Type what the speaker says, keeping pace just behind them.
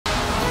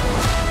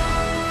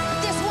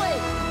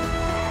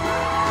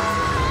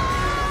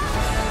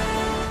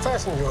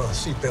Fasten your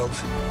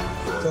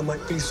seatbelt. There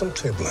might be some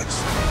turbulence.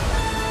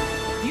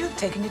 You've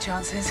taken your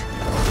chances,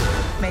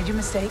 made your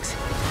mistakes,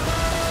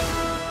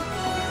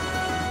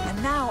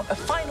 and now a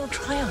final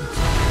triumph.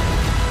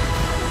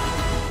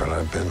 But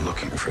I've been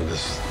looking for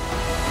this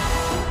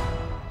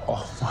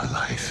all my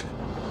life.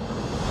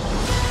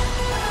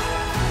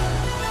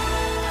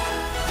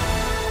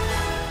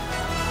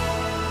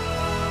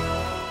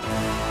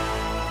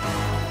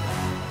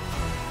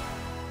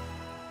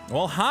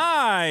 Well,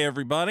 hi,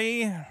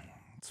 everybody.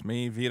 It's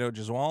me, Vito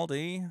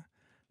Gesualdi,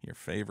 your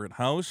favorite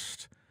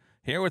host,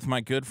 here with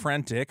my good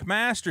friend Dick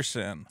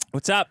Masterson.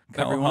 What's up,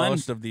 everyone?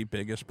 Co-host of the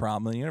Biggest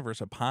Problem in the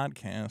Universe, a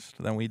podcast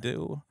that we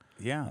do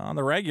on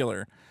the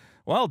regular.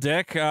 Well,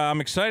 Dick, I'm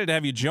excited to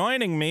have you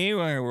joining me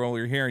while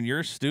we're here in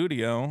your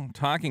studio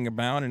talking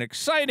about an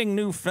exciting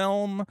new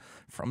film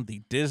from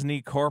the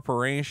Disney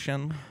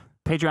Corporation.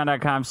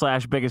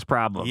 Patreon.com/biggest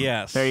problem.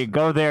 Yes. There you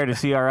go there to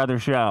see our other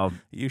show.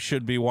 You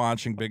should be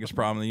watching Biggest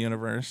Problem in the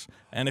Universe.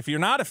 And if you're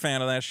not a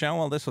fan of that show,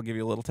 well, this will give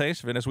you a little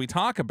taste of it as we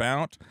talk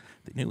about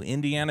the new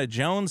Indiana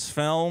Jones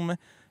film,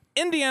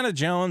 Indiana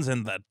Jones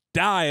and the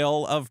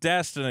Dial of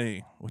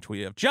Destiny, which we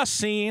have just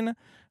seen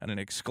at an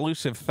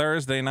exclusive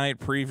Thursday night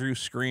preview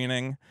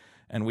screening.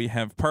 And we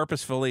have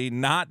purposefully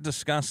not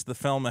discussed the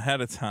film ahead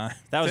of time.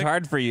 That was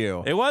hard for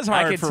you. It was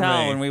hard for me. I could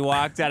tell when we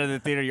walked out of the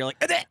theater, you're like,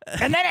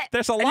 and then it.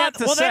 There's a lot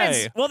to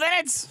say.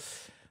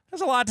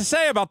 There's a lot to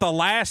say about the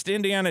last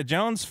Indiana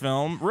Jones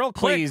film. Real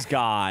quick. Please,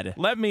 God.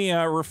 Let me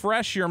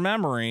refresh your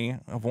memory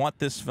of what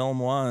this film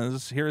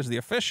was. Here's the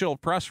official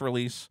press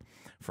release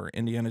for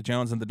Indiana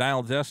Jones and the Dial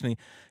of Destiny.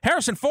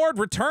 Harrison Ford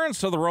returns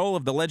to the role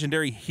of the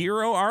legendary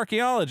hero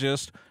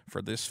archaeologist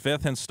for this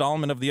fifth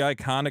installment of the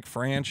iconic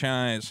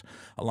franchise.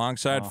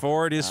 Alongside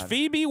Ford is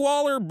Phoebe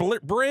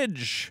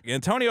Waller-Bridge,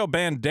 Antonio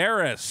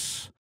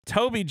Banderas,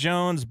 Toby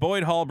Jones,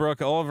 Boyd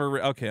Holbrook,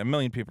 Oliver... Okay, a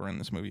million people are in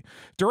this movie.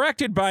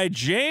 Directed by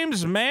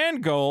James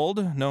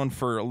Mangold, known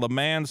for Le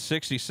Mans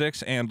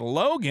 66 and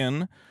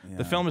Logan. Yeah.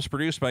 The film is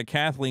produced by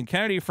Kathleen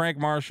Kennedy, Frank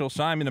Marshall,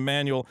 Simon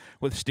Emanuel,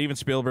 with Steven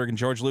Spielberg and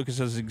George Lucas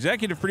as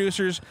executive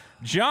producers.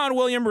 John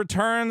Williams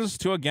returns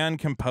to again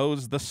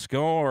compose the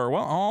score.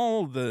 Well,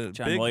 all the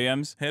John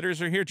Williams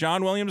hitters are here.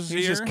 John Williams is here.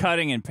 He's just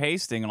cutting and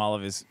pasting all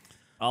of his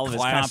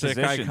classic,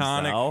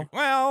 iconic. Though.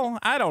 Well,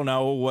 I don't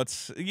know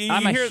what's.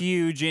 I'm a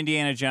huge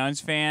Indiana Jones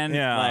fan.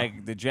 Yeah,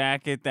 like the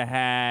jacket, the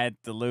hat,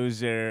 the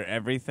loser,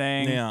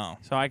 everything. Yeah,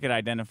 so I could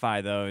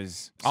identify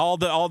those. All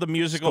the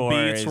musical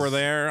scores. beats were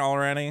there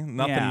already.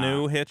 Nothing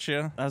new hit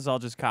you. That was all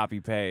just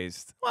copy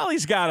paste. Well,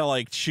 he's got to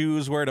like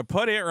choose where to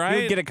put it, right?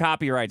 He would get a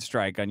copyright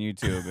strike on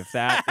YouTube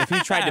if he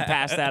tried to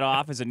pass that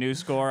off as a new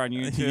score on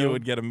YouTube. You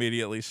would get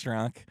immediately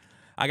struck.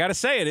 I gotta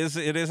say, it is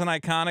an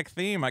iconic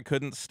theme. I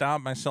couldn't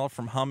stop myself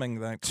from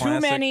humming that classic.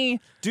 Too many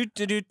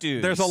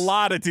doot-to-doot-doos. There's a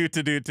lot of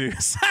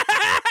doot-to-doot-doos.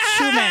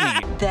 Too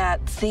many. That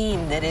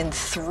theme that in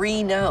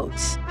 3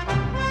 notes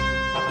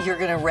you're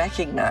gonna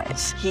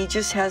recognize. He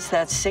just has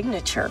that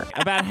signature.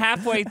 About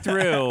halfway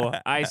through,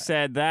 I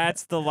said,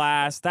 that's the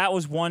last. That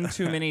was one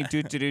too many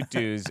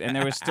doot-to-doot-doos, and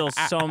there was still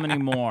so many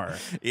more.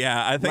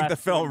 Yeah, I think the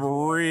film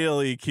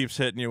really keeps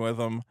hitting you with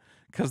them.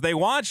 Because they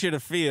want you to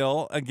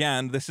feel,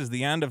 again, this is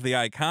the end of the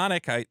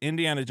iconic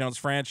Indiana Jones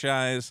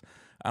franchise.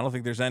 I don't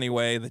think there's any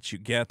way that you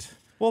get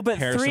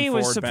Harrison 3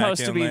 was Ford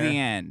supposed to be there. the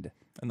end.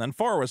 And then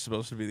 4 was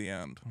supposed to be the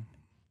end.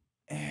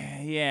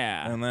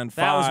 Yeah. And then 5.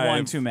 That was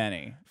one too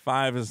many.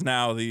 5 is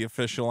now the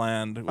official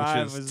end, which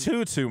is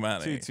too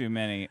many. Too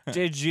many.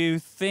 Did you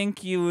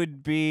think you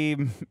would be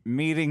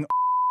meeting...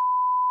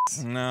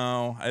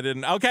 No, I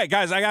didn't. Okay,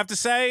 guys, I have to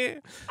say,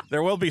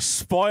 there will be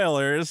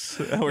spoilers.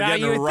 We're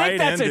getting right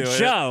into it. You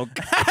think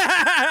that's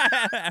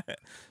a joke.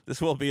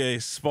 This will be a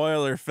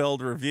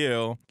spoiler-filled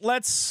review.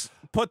 Let's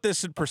put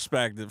this in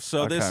perspective.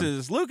 So this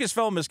is...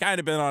 Lucasfilm has kind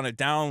of been on a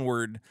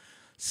downward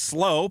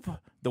slope.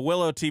 The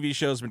Willow TV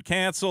show's been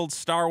canceled.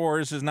 Star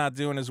Wars is not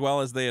doing as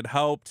well as they had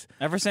hoped.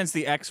 Ever since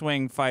the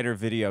X-Wing fighter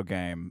video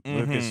game,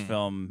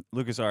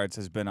 LucasArts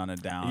has been on a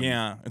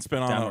it's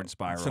been on downward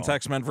spiral. Since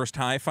X-Men vs.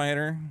 TIE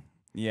Fighter.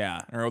 Yeah,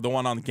 or the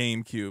one on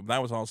GameCube.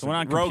 That was also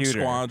Rogue Computer.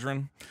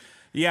 Squadron.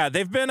 Yeah,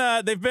 they've been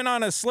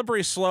on a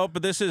slippery slope,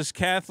 but this is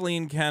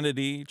Kathleen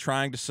Kennedy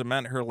trying to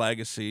cement her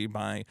legacy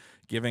by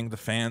giving the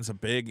fans a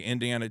big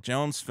Indiana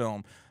Jones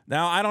film.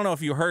 Now, I don't know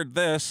if you heard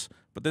this,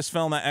 but this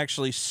film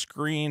actually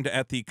screened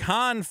at the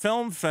Cannes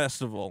Film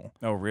Festival.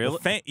 Oh,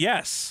 really?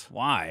 Yes.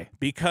 Why?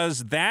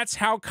 Because that's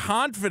how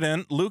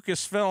confident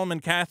Lucasfilm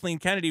and Kathleen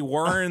Kennedy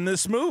were in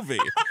this movie.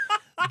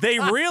 They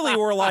really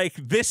were like,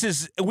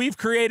 we've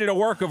created a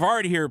work of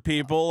art here,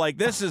 people. Like,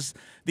 this is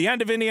the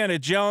end of Indiana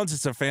Jones.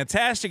 It's a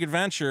fantastic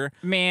adventure.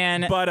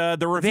 Man. But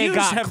the reviews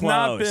have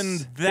not been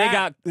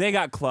that. They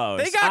got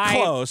close. They got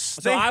close.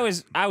 So I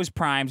was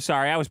primed.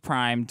 Sorry, I was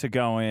primed to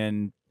go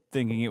in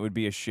thinking it would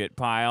be a shit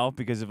pile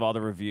because of all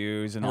the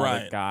reviews and all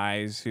the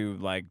guys who,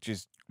 like,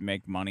 just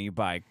make money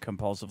by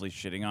compulsively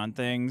shitting on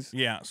things.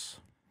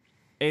 Yes.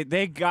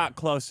 They got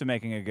close to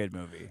making a good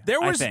movie.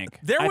 There was I think.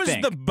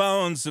 the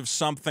bones of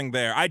something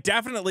there.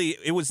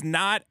 It was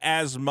not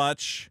as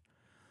much.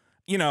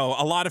 you know,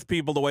 a lot of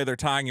people, the way they're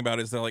talking about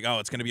it is they're like, oh,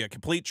 it's going to be a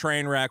complete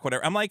train wreck,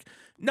 whatever. I'm like,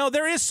 no,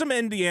 there is some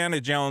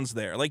Indiana Jones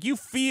there. Like, you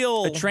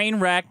feel... A train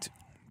wrecked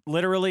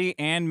literally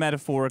and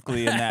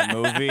metaphorically in that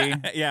movie.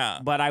 Yeah.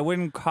 But I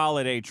wouldn't call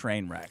it a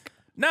train wreck.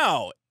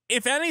 No.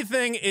 If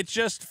anything, it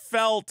just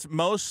felt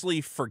mostly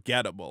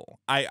forgettable,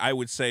 I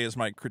would say is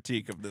my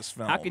critique of this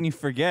film. How can you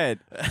forget?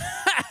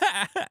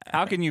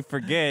 How can you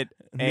forget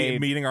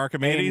meeting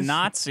Archimedes? A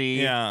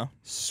Nazi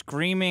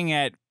screaming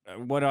at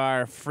what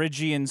are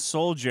Phrygian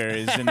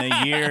soldiers in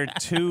the year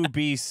 2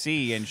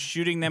 BC and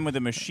shooting them with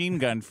a machine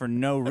gun for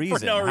no reason?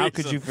 For no How reason.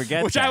 could you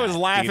forget Which that, I was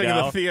laughing in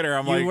the theater.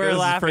 I'm like, you were this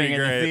laughing is pretty in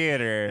great. the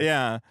theater.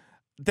 Yeah.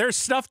 There's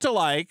stuff to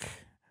like,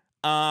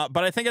 but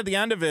I think at the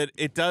end of it,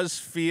 it does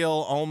feel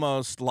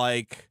almost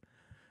like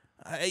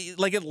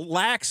it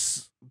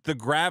lacks the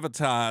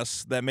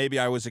gravitas that maybe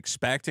I was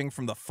expecting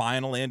from the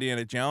final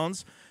Indiana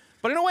Jones.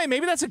 But in a way,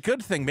 maybe that's a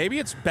good thing. Maybe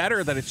it's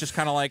better that it's just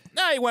kind of like,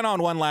 he went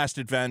on one last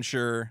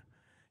adventure.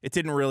 It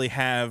didn't really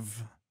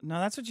have... No,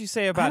 that's what you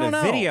say about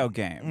a video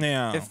game.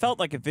 Yeah. It felt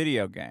like a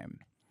video game.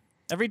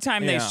 Every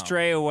time they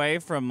stray away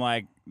from,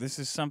 like, this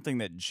is something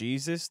that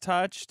Jesus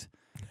touched,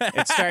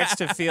 it starts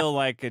to feel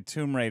like a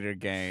Tomb Raider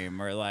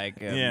game or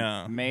like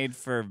a made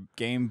for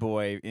Game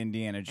Boy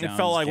Indiana Jones. It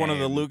felt like game. one of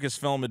the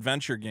Lucasfilm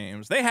adventure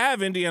games. They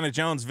have Indiana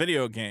Jones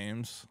video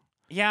games.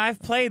 Yeah, I've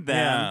played them.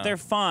 Yeah. They're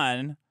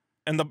fun.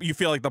 And you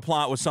feel like the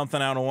plot was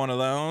something out of one of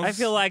those? I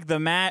feel like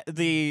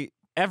the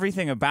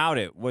everything about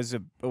it was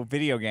a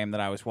video game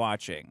that I was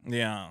watching.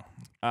 Yeah.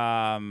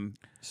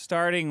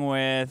 Starting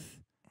with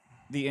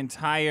the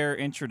entire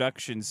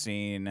introduction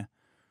scene.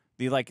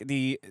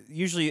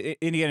 Usually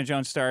Indiana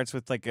Jones starts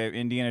with like a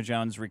Indiana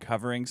Jones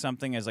recovering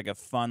something as like a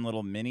fun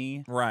little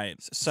mini.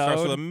 Right. So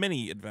starts with a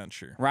mini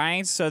adventure.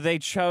 Right. So they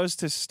chose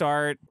to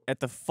start at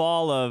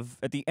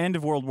the end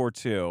of World War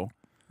II.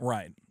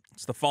 Right.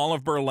 It's the fall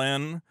of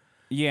Berlin.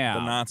 Yeah.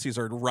 The Nazis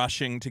are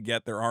rushing to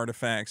get their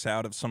artifacts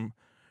out of some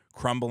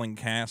crumbling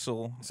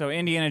castle. So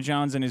Indiana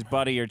Jones and his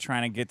buddy are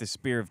trying to get the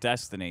Spear of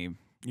Destiny.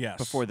 Yes.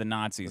 Before the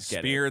Nazis get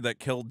it. The spear that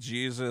killed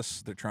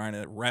Jesus. They're trying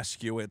to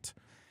rescue it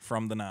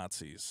from the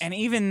Nazis. And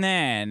even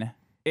then,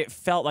 it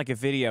felt like a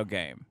video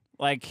game.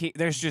 Like,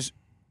 there's just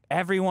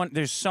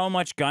there's so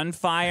much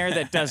gunfire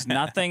that does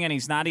nothing, and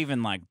he's not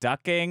even, like,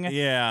 ducking.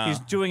 Yeah. He's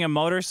doing a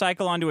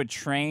motorcycle onto a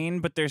train,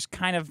 but there's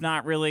kind of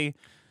not really...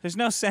 There's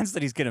no sense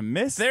that he's going to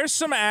miss. There's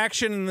some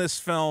action in this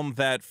film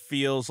that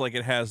feels like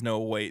it has no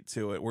weight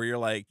to it, where you're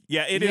like,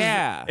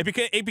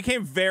 it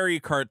became very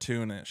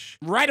cartoonish.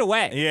 Right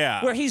away.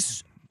 Yeah. Where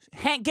he's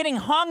getting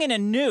hung in a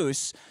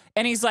noose,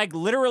 and he's like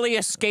literally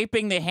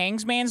escaping the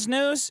hangsman's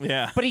noose.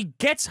 Yeah. But he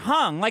gets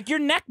hung. Like, your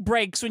neck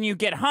breaks when you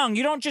get hung.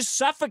 You don't just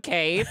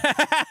suffocate.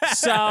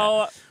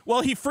 So...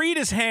 Well, he freed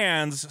his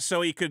hands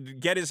so he could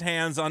get his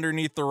hands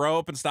underneath the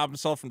rope and stop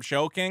himself from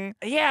choking.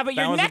 Yeah, but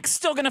your neck's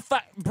still gonna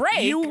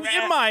break. You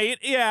might,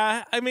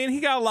 yeah. I mean, he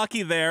got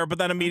lucky there, but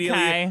then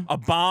immediately a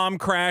bomb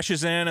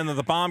crashes in, and then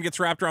the bomb gets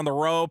wrapped around the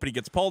rope, and he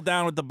gets pulled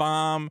down with the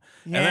bomb,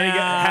 and then he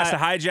has to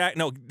hijack.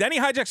 No, then he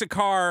hijacks a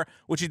car,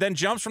 which he then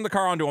jumps from the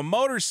car onto a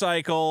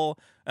motorcycle,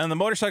 and the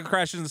motorcycle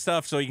crashes and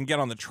stuff, so he can get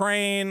on the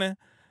train.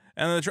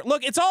 And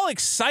look, it's all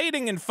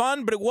exciting and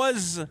fun, but it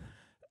was.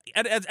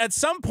 At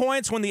some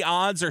points when the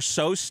odds are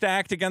so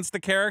stacked against the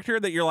character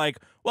that you're like,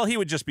 well, he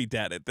would just be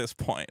dead at this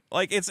point.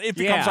 Like, it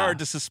becomes hard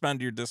to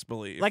suspend your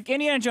disbelief. Like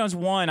Indiana Jones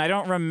 1, I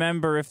don't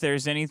remember if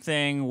there's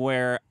anything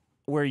where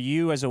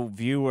you as a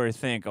viewer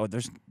think, oh,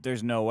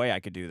 there's no way I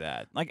could do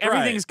that. Like,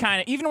 everything's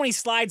kind of, even when he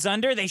slides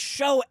under, they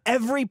show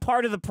every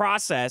part of the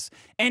process,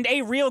 and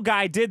a real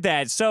guy did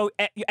that. So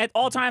at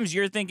all times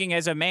you're thinking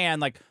as a man,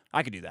 like,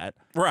 I could do that.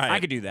 Right.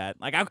 I could do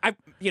that. Like,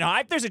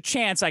 there's a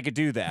chance I could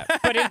do that.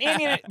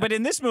 But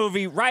in this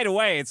movie, right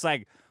away, it's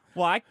like,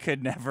 well, I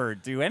could never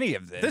do any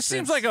of this. This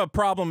seems like a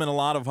problem in a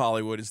lot of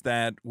Hollywood, is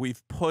that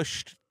we've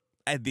pushed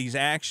these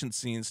action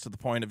scenes to the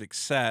point of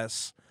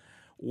excess,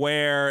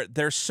 where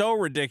they're so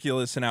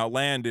ridiculous and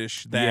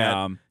outlandish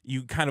that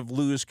you kind of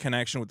lose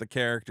connection with the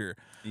character.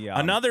 Yeah.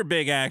 Another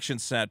big action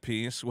set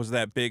piece was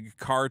that big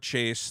car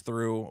chase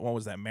through, what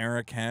was that,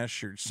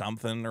 Marrakesh or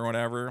something or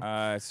whatever?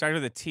 It started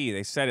with a T.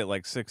 They said it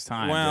like 6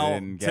 times. Well,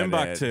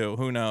 Timbuktu,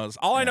 who knows?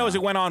 All I know is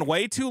it went on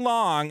way too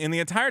long, and the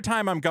entire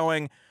time I'm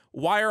going,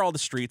 why are all the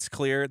streets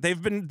clear? They've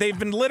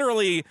been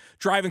literally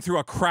driving through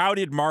a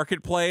crowded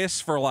marketplace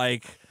for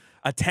like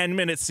a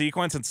 10-minute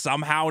sequence, and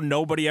somehow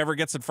nobody ever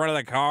gets in front of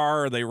the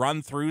car, or they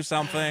run through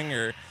something,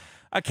 or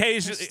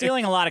occasionally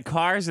stealing a lot of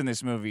cars in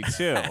this movie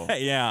too.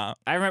 Yeah,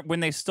 I remember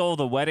when they stole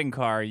the wedding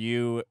car.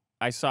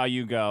 I saw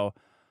you go,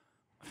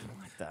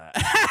 what the?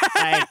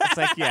 It's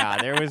like, yeah,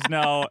 there was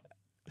no.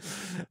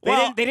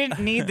 They didn't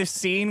need the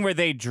scene where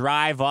they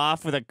drive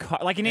off with a car,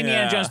 like in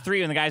Indiana Jones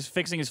 3 when the guy's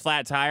fixing his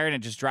flat tire and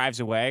it just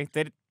drives away.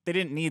 They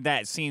didn't need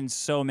that scene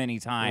so many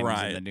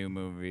times in the new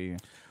movie.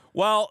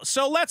 Well,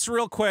 so let's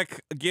real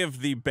quick give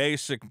the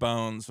basic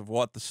bones of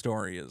what the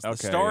story is. The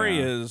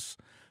story is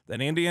that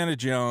Indiana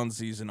Jones,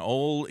 he's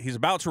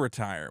about to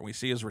retire. We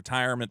see his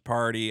retirement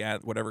party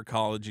at whatever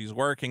college he's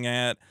working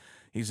at.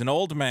 He's an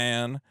old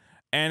man,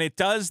 and it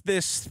does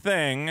this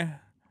thing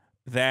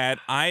that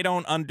I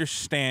don't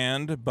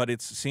understand, but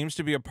it seems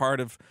to be a part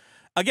of.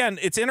 Again,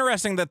 it's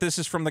interesting that this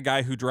is from the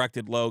guy who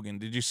directed Logan.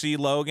 Did you see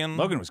Logan?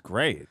 Logan was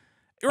great.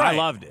 Right. I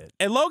loved it.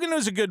 And Logan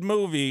was a good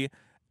movie,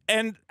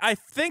 and I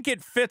think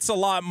it fits a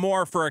lot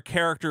more for a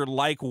character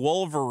like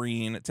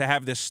Wolverine to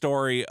have this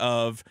story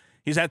of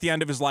he's at the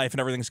end of his life and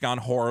everything's gone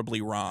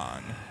horribly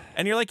wrong.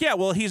 And you're like, yeah,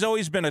 well, he's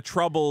always been a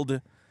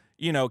troubled,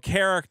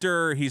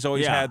 character. He's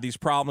always had these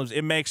problems.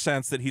 It makes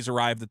sense that he's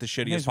arrived at the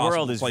shittiest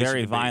possible place. His world is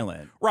very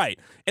violent. Right.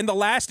 In the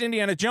last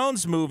Indiana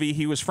Jones movie,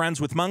 he was friends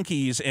with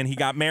monkeys and he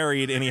got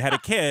married and he had a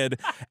kid.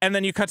 And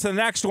then you cut to the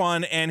next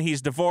one and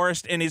he's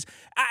divorced and he's...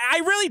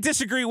 I really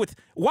disagree with...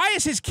 Why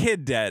is his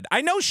kid dead?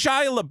 I know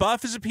Shia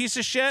LaBeouf is a piece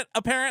of shit,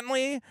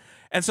 apparently.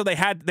 And so they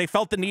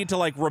felt the need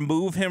to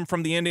remove him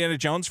from the Indiana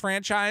Jones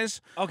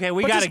franchise. Okay,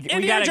 we gotta get to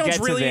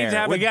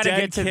there. We gotta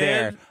get to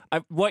there.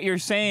 What you're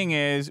saying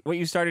is what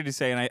you started to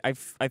say, and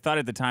I thought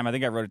at the time, I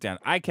think I wrote it down.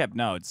 I kept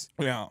notes.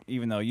 Yeah.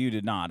 Even though you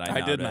did not.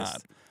 I did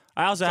not.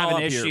 I also have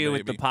an issue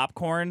with the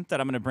popcorn that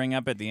I'm going to bring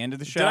up at the end of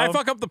the show. Did I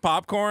fuck up the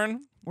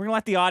popcorn? We're going to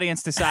let the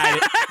audience decide.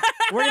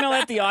 We're going to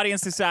let the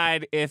audience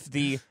decide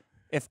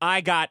if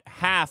I got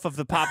half of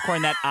the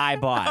popcorn that I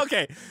bought.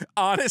 Okay.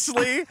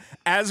 Honestly,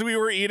 as we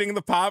were eating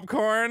the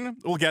popcorn,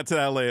 we'll get to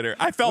that later.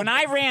 When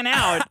I ran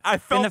out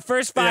in the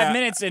first 5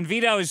 minutes and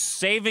Vito was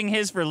saving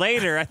his for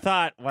later, I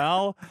thought,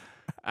 well,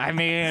 I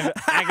mean,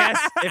 I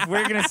guess if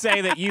we're going to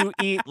say that you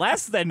eat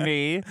less than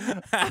me.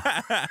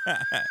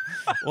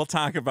 We'll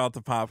talk about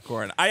the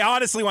popcorn. I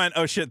honestly went,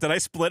 oh shit, did I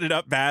split it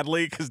up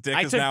badly because Dick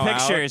is now out? I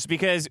took pictures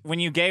because when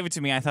you gave it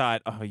to me, I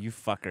thought, oh, you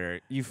fucker.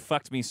 You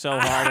fucked me so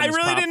hard on this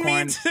really popcorn. didn't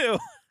mean to.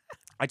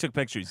 I took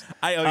pictures.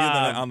 I owe you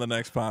on the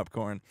next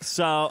popcorn.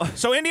 So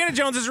Indiana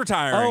Jones is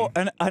retiring.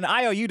 Oh, an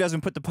IOU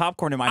doesn't put the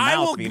popcorn in my mouth, I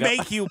will Vito.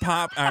 make you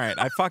pop. All right,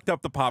 I fucked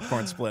up the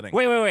popcorn splitting.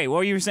 Wait.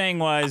 What you were saying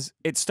was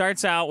it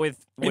starts out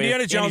with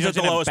Indiana Jones at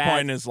the lowest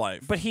point in his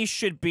life. But he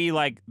should be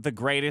like the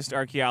greatest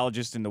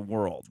archaeologist in the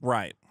world.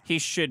 Right. He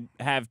should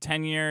have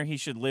tenure. He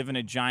should live in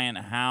a giant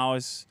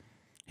house.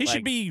 He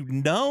should be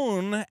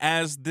known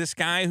as this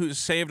guy who's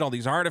saved all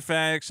these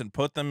artifacts and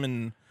put them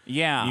in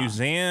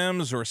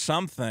museums or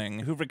something.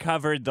 Who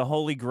recovered the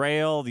Holy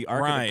Grail, the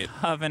Ark of the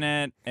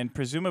Covenant, and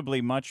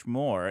presumably much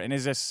more, and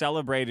is a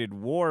celebrated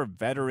war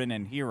veteran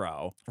and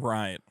hero.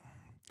 Right.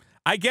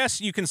 I guess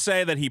you can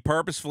say that he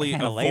purposefully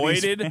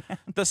avoided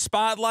the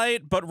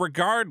spotlight, but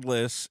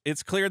regardless,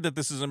 it's clear that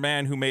this is a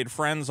man who made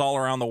friends all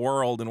around the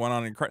world and went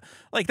on incredible.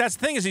 Like, that's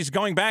the thing is he's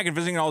going back and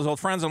visiting all his old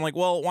friends. I'm like,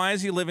 well, why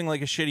is he living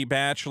like a shitty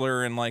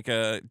bachelor in like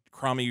a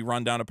crummy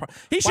rundown apartment?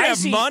 He should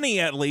have money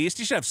at least.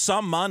 He should have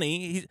some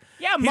money.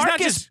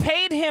 Marcus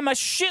paid him a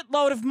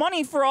shitload of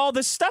money for all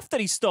the stuff that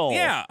he stole.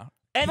 Yeah.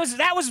 And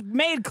that was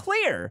made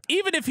clear.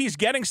 Even if he's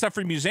getting stuff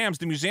from museums,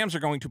 the museums are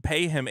going to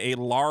pay him a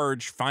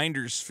large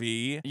finder's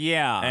fee.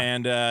 Yeah.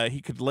 And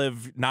he could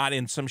live not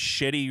in some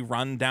shitty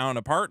rundown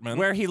apartment.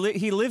 Where he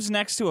lives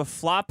next to a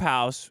flop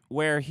house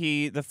where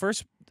the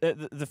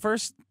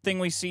first thing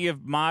we see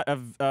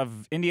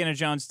of Indiana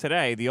Jones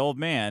today, the old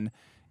man,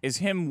 is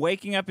him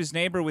waking up his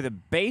neighbor with a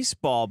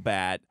baseball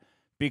bat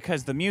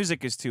because the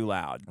music is too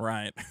loud.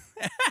 Right.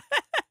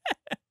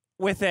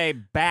 With a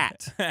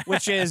bat,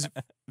 which is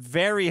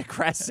very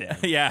aggressive.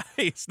 Yeah,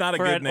 he's not a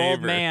for good an neighbor.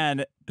 old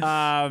man.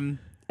 And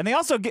they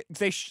also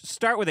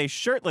start with a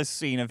shirtless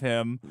scene of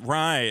him,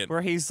 right,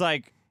 where he's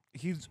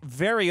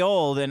very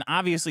old and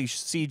obviously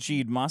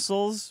CG'd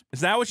muscles.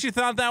 Is that what you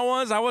thought that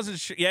was? I wasn't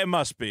sure. Yeah, it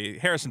must be.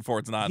 Harrison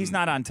Ford's not. He's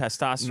not on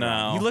testosterone.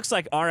 No. He looks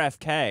like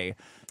RFK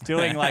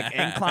doing like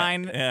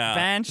incline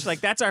bench.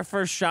 Like that's our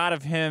first shot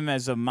of him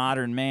as a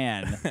modern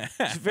man.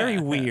 It's very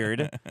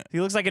weird.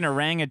 He looks like an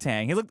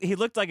orangutan. He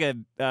looked like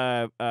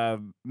a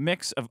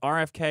mix of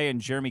RFK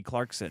and Jeremy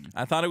Clarkson.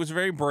 I thought it was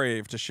very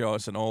brave to show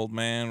us an old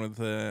man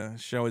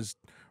with show his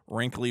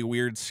wrinkly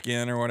weird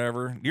skin or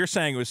whatever. You're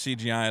saying it was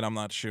CGI, and I'm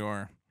not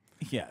sure.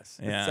 Yes.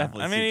 Yeah.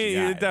 Definitely I mean,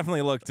 CGI. he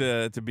definitely looked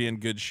to be in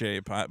good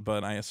shape,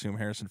 but I assume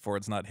Harrison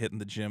Ford's not hitting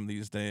the gym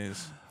these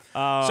days.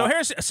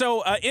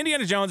 So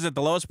Indiana Jones is at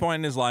the lowest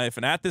point in his life,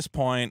 and at this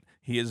point,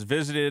 he is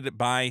visited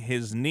by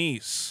his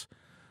niece,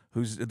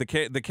 who's the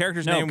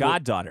character's name.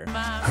 Goddaughter.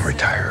 I'm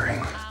retiring.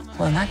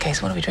 Well, in that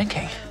case, what are we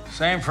drinking?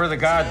 Same for the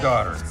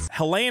goddaughter.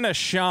 Helena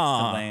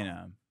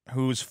Shaw.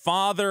 Whose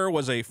father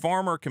was a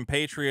former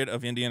compatriot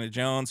of Indiana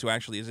Jones, who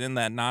actually is in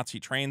that Nazi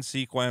train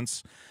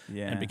sequence,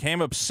 and became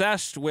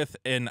obsessed with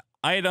an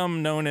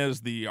item known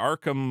as the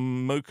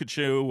Arkham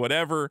Mukuchu,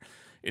 whatever.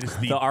 It is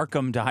the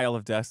Arkham Dial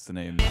of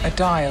Destiny. A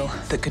dial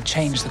that could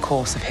change the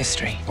course of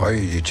history. Why are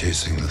you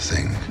chasing the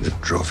thing that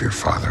drove your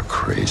father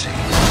crazy?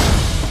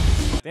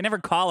 They never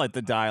call it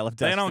the Dial of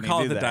Destiny. They don't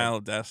call it the Dial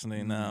of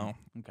Destiny, no.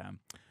 Okay.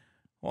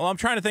 Well, I'm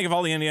trying to think of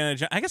all the Indiana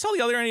Jones. I guess all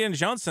the other Indiana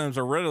Jones films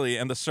are really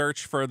in the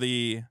search for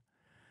the...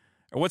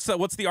 What's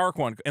the Ark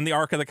one? In the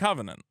Ark of the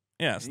Covenant.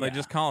 Yes, they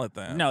just call it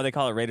that. No, they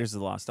call it Raiders of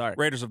the Lost Ark.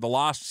 Raiders of the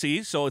Lost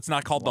Sea, so it's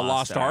not called the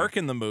Lost Ark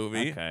in the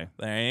movie. Okay.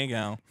 There you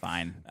go.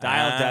 Fine.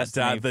 Dial of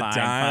Destiny.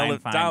 Dial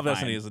of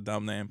Destiny is a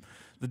dumb name.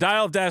 The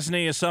Dial of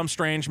Destiny is some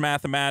strange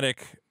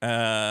mathematic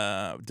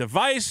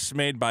device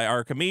made by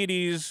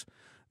Archimedes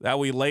that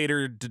we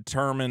later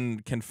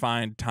determined can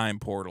find time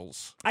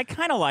portals. I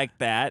kind of like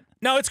that.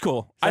 No, it's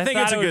cool. I think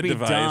it's a good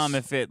device. It would be dumb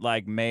if it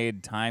like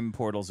made time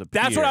portals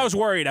appear. That's what I was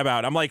worried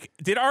about. I'm like,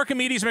 did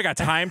Archimedes make a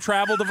time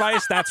travel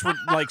device? That's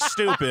like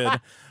stupid.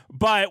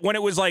 But when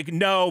it was like,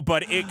 no,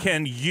 but it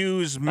can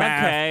use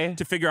math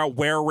to figure out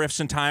where rifts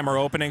in time are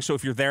opening. So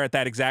if you're there at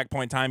that exact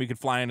point in time, you can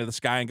fly into the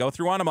sky and go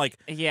through one. I'm like,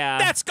 yeah,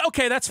 that's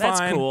okay. That's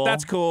fine. Cool.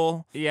 That's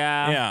cool.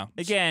 Yeah. Yeah.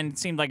 Again, it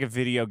seemed like a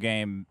video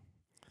game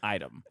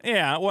item.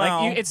 Yeah.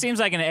 Well, like, it seems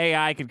like an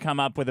AI could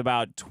come up with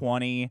about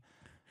 20.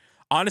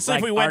 Honestly, like,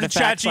 if we went to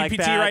ChatGPT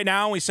like right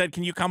now and we said,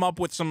 can you come up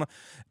with some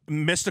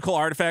mystical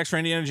artifacts for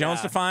Indiana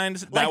Jones to find?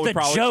 That like would the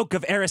probably... joke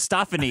of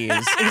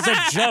Aristophanes is a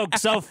joke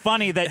so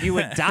funny that you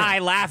would die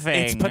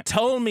laughing. It's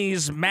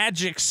Ptolemy's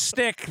magic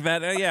stick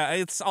that, yeah,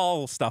 it's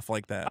all stuff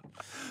like that.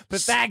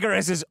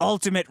 Pythagoras'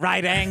 ultimate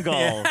right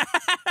angle.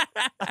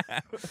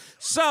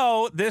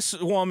 So this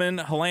woman,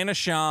 Helena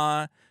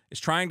Shaw, is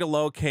trying to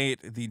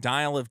locate the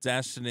Dial of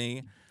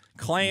Destiny,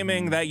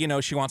 claiming that, you know,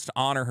 she wants to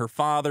honor her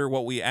father.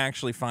 What we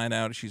actually find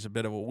out is she's a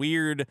bit of a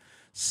weird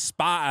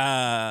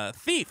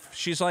thief.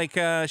 She's like, she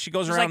goes She's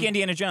around like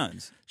Indiana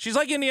Jones. She's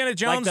like Indiana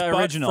Jones, the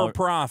but original. for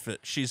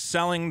profit. She's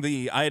selling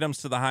the items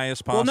to the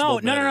highest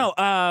possible bidder.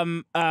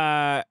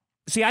 No.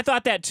 See, I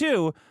thought that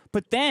too,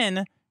 but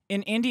then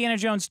in Indiana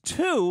Jones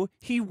 2,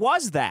 he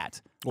was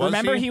that.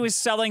 Remember, he was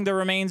selling the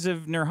remains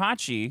of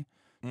Nurhaci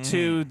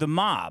to the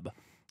mob.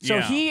 So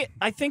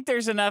I think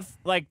there's enough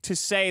like to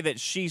say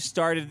that she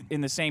started in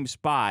the same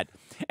spot.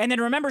 And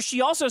then remember, she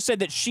also said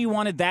that she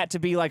wanted that to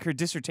be like her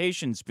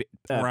dissertation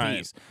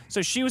piece.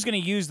 So she was going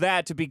to use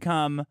that to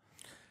become.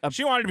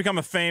 She wanted to become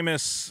a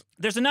famous.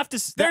 There's enough to.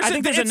 I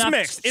think there's it's enough.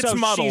 mixed. It's so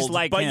muddled. She's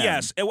like but him.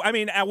 yes, I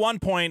mean, at one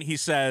point he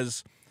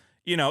says,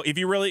 you know,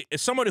 if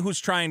someone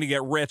who's trying to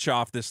get rich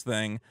off this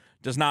thing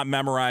does not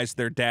memorize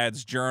their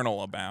dad's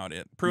journal about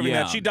it, proving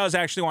that she does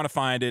actually want to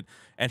find it,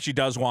 and she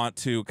does want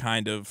to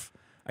kind of,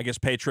 I guess,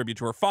 pay tribute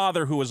to her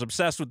father, who was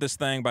obsessed with this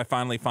thing, by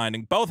finally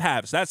finding both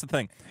halves. That's the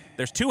thing.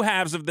 There's two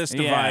halves of this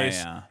device.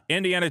 Yeah.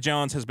 Indiana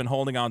Jones has been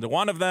holding on to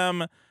one of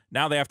them.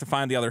 Now they have to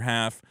find the other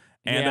half.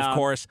 And, of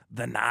course,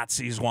 the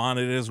Nazis want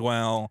it as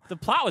well. The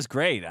plot was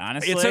great,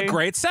 honestly. It's a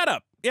great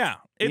setup. Yeah,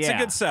 it's a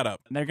good setup.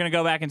 They're going to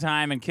go back in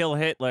time and kill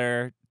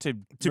Hitler to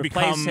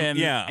replace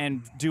him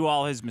and do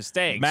all his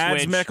mistakes.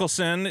 Mads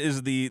Mikkelsen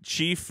is the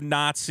chief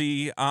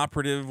Nazi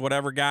operative,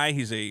 whatever guy.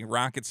 He's a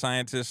rocket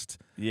scientist.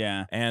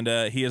 Yeah. And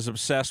he is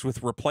obsessed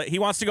with he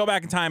wants to go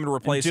back in time and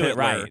replace Hitler. It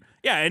right.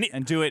 Yeah,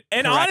 and do it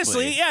And correctly.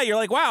 honestly, yeah, you're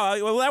like,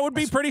 wow, well, that would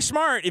be pretty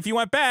smart if you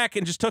went back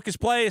and just took his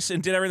place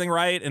and did everything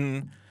right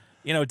and,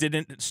 you know,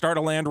 didn't start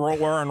a land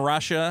war in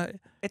Russia.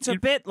 It's a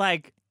bit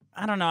like,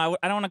 I don't know,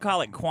 I don't want to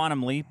call it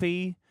quantum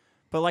leapy,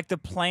 but like the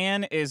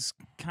plan is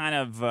kind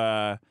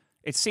of,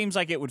 it seems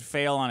like it would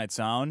fail on its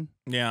own.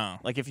 Yeah.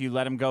 Like if you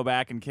let him go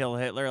back and kill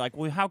Hitler, like,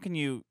 well, how can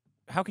you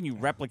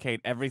replicate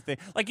everything?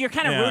 Like, you're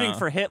kind of rooting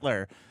for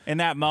Hitler in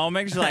that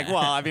moment. You're like, well,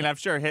 I mean, I'm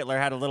sure Hitler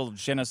had a little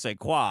je ne sais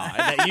quoi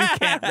that you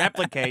can't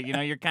replicate. You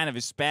know, you're kind of a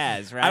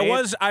spaz, right?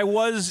 I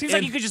was. Seems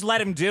like you could just let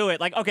him do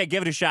it. Like, okay,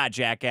 give it a shot,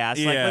 jackass.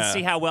 Like, let's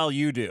see how well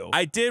you do.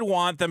 I did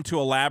want them to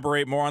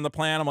elaborate more on the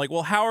plan. I'm like,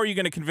 well, how are you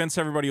going to convince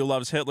everybody who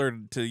loves Hitler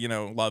to, you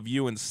know, love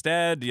you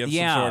instead? Do you have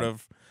some sort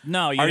of...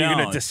 No, you Are don't. you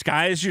going to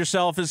disguise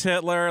yourself as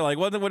Hitler? Like,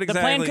 what exactly? The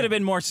plan could have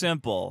been more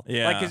simple.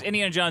 Yeah. Like, because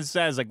Indiana Jones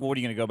says, like, well, what,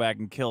 are you going to go back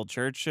and kill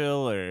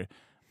Churchill or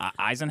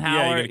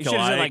Eisenhower? Yeah, You should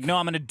have said, like, no,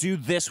 I'm going to do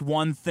this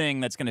one thing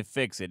that's going to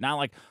fix it. Not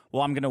like,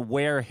 well, I'm going to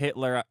wear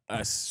Hitler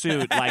a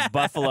suit like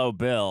Buffalo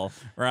Bill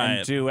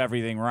and do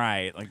everything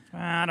right. Like,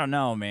 I don't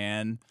know,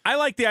 man. I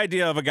like the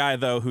idea of a guy,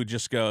 though, who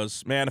just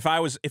goes, man, if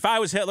I was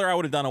Hitler, I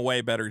would have done a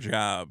way better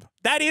job.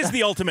 That is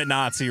the ultimate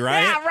Nazi,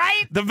 right? Yeah,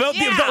 right?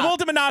 The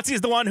ultimate Nazi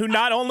is the one who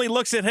not only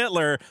looks at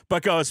Hitler,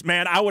 but goes,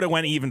 man, I would have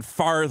went even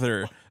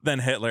farther than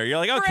Hitler. You're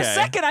like, okay. For a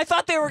second, I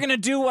thought they were going to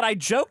do what I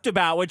joked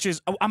about, which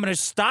is, oh, I'm going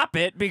to stop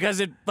it because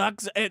it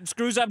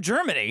screws up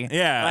Germany.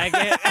 Yeah.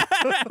 Like,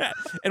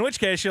 in which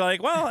case, you're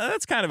like, well,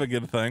 that's kind of a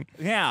good thing.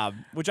 Yeah,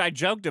 which I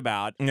joked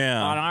about on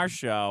our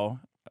show.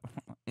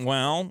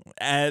 Well,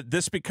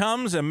 this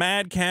becomes a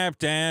madcap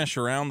dash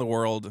around the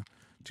world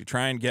to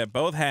try and get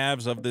both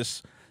halves of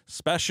this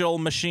special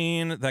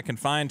machine that can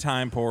find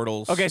time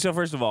portals. Okay, so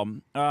first of all,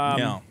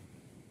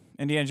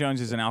 Indiana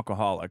Jones is an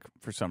alcoholic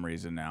for some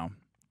reason now.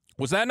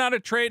 Was that not a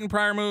trait in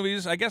prior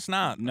movies? I guess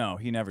not. No,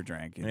 he never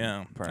drank.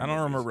 Yeah, I don't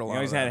remember a lot. He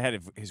always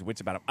had his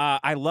wits about him.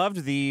 I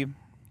loved the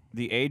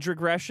age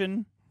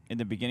regression in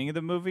the beginning of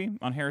the movie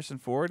on Harrison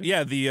Ford.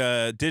 Yeah,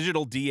 the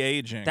digital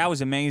de-aging. That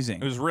was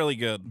amazing. It was really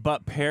good.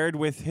 But paired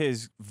with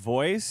his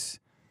voice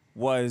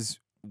was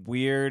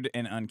weird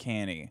and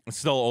uncanny. It's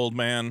still old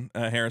man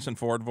Harrison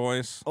Ford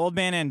voice. Old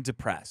man and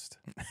depressed.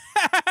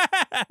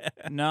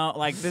 No,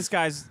 like this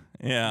guy's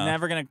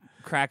never going to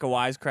crack a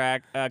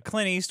wisecrack.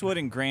 Clint Eastwood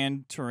in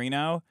Gran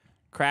Torino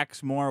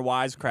cracks more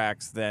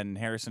wisecracks than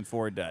Harrison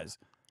Ford does.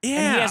 Yeah.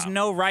 And he has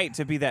no right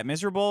to be that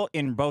miserable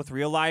in both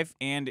real life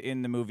and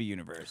in the movie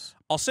universe.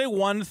 I'll say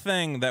one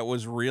thing that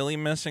was really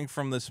missing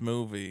from this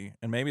movie,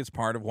 and maybe it's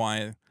part of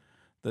why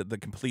the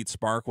complete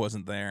spark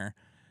wasn't there,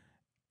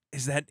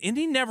 is that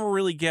Indy never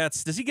really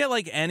gets... Does he get,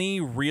 like, any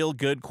real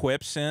good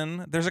quips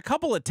in? There's a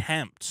couple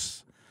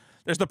attempts.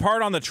 There's the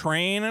part on the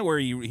train where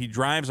he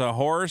drives a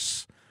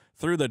horse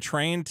through the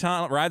train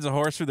tunnel, rides a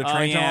horse through the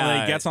train tunnel, and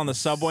then he gets on the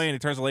subway and he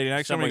turns to the lady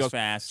next to him and he goes,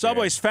 faster.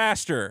 Subway's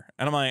faster.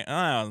 And I'm like,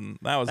 oh,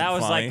 that was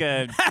funny. like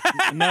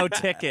a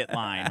no-ticket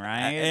line,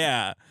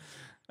 right?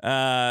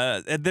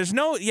 Yeah. There's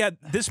no... Yeah,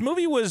 this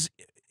movie was...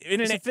 It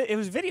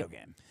was a video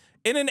game.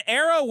 In an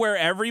era where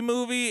every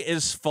movie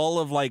is full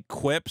of, like,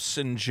 quips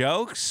and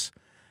jokes,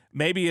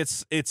 maybe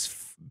it's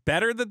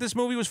better that this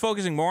movie was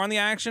focusing more on the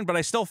action, but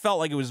I still felt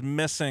like it was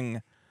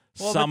missing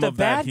some of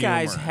that humor. The bad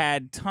guys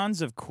had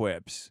tons of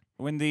quips.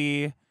 When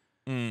the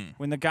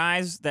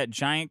guys, that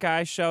giant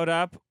guy showed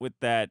up with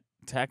that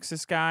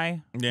Texas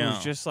guy who's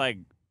just like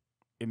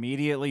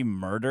immediately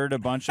murdered a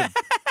bunch of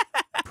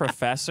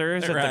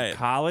professors at the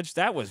college,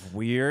 that was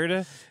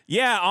weird.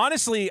 Yeah,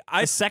 honestly,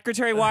 the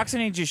secretary walks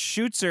in and just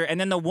shoots her, and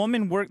then the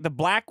woman the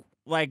black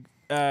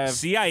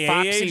CIA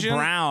Foxy agent?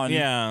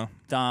 Brown,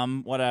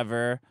 dumb,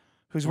 whatever,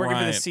 who's working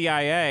for the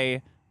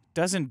CIA,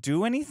 doesn't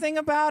do anything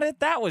about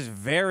it. That was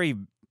very...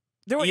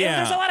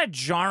 There's a lot of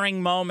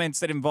jarring moments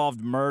that involved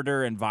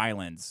murder and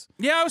violence.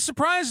 Yeah, I was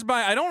surprised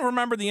by... I don't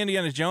remember the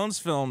Indiana Jones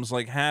films,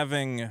 like,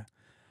 having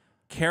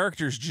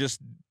characters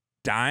just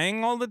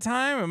dying all the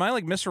time. Am I,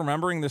 like,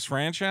 misremembering this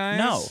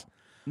franchise?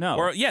 No.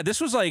 Or, yeah,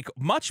 this was, like,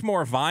 much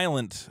more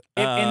violent.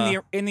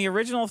 In the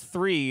original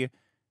 3,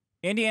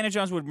 Indiana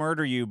Jones would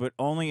murder you, but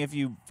only if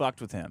you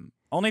fucked with him.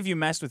 Only if you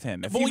messed with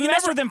him. If you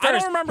messed with him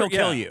first, he'll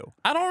kill you.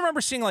 I don't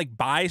remember seeing, like,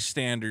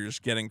 bystanders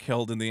getting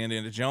killed in the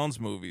Indiana Jones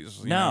movies.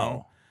 You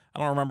know? I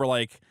don't remember,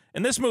 like,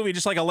 in this movie,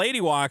 just like a lady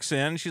walks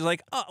in, she's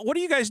like, what are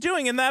you guys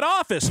doing in that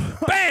office?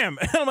 Bam!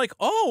 And I'm like,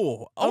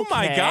 oh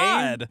my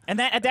God. And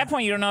at that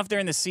point, you don't know if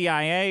they're in the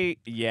CIA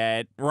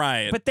yet.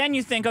 Right. But then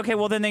you think, okay,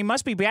 well, then they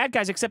must be bad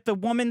guys, except the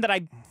woman that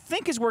I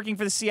think is working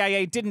for the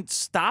CIA didn't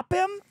stop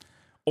him?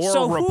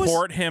 Or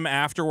report him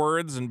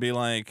afterwards and be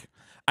like,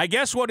 I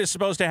guess what is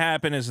supposed to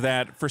happen is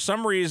that, for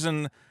some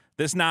reason...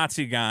 This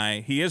Nazi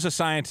guy, he is a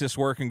scientist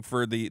working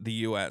for the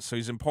U.S., so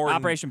he's important.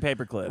 Operation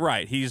Paperclip.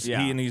 Right. He's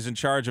in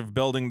charge of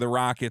building the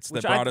rockets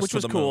that brought us to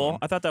the moon. Which was cool.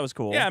 I thought that was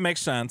cool. Yeah, it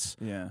makes sense.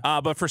 Yeah.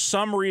 But for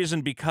some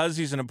reason, because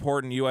he's an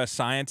important U.S.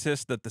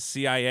 scientist, that the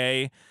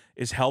CIA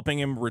is helping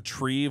him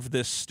retrieve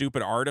this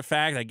stupid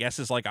artifact, I guess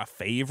is like a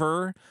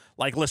favor.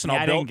 Like, listen,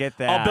 I didn't get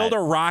that. I'll build a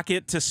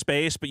rocket to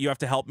space, but you have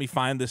to help me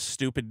find this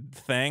stupid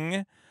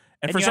thing.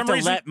 And for you some have to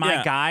reason, let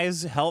my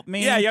guys help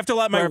me? Yeah, you have to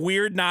let my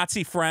weird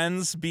Nazi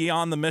friends be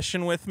on the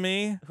mission with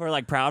me. Who are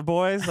like Proud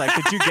Boys? Like,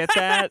 did you get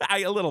that?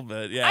 A little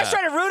bit, yeah. I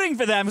started rooting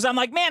for them because I'm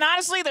like, man,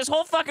 honestly, this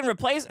whole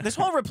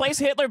replace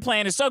Hitler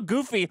plan is so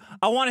goofy.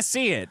 I want to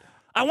see it.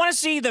 I want to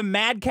see the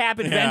madcap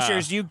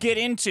adventures you get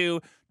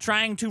into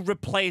trying to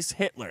replace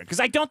Hitler, because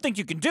I don't think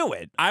you can do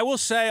it. I will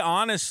say,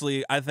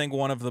 honestly, I think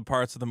one of the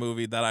parts of the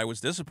movie that I was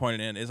disappointed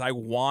in is I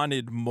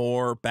wanted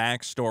more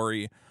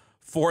backstory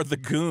for the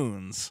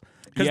goons.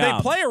 Because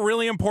they play a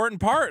really important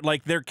part.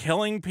 Like, they're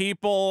killing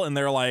people, and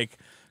they're, like,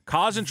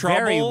 causing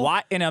trouble.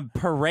 In a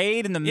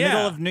parade in the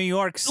middle of New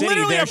York City,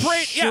 literally they're a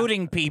parade,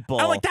 shooting people.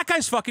 I'm like, that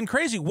guy's fucking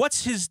crazy.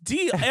 What's his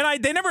deal?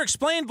 And they never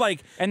explained,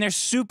 like... And they're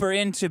super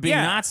into being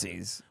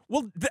Nazis.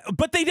 Well,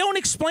 but they don't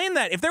explain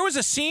that. If there was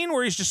a scene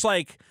where he's just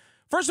like...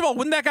 First of all,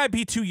 wouldn't that guy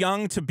be too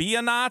young to be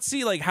a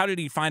Nazi? Like, how did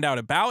he find out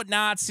about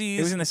Nazis?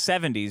 It was in the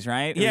 70s,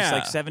 right? It was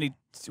like 70...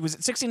 Was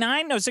it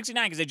 69? No,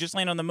 69, because they just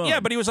landed on the moon. Yeah,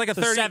 but he was like a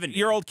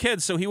 30-year-old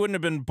kid, so he wouldn't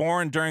have been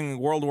born during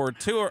World War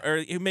II,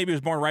 or maybe he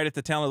was born right at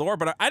the tail end of the war,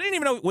 but I didn't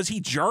even know, was he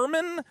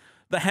German,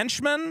 the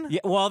henchman? Yeah,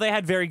 well, they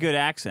had very good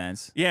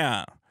accents.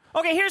 Yeah.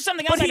 Okay, here's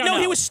something else I don't know.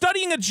 He was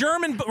studying a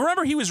German, but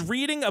remember, he was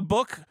reading a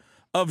book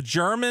of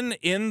German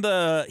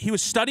he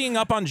was studying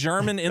up on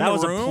German in the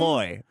room. That was a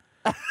ploy.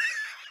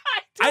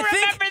 I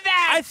remember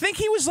that! I think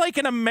he was like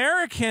an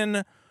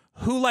American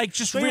who like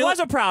just he was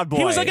a Proud Boy.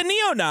 He was like a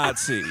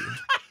neo-Nazi.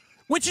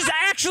 Which is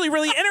actually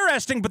really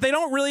interesting, but they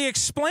don't really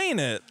explain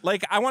it.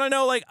 Like, I want to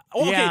know, like,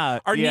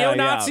 are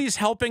neo-Nazis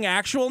helping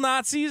actual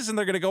Nazis, and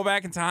they're going to go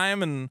back in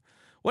time, and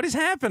what is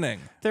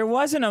happening? There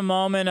wasn't a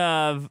moment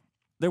of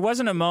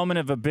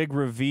a big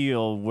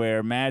reveal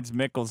where Mads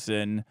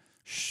Mikkelsen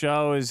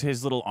shows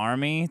his little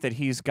army that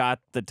he's got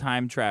the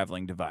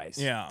time-traveling device.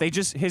 Yeah.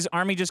 His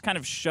army just kind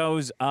of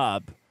shows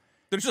up.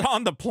 They're just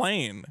on the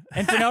plane.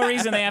 And for no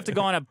reason, they have to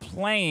go on a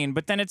plane.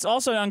 But then it's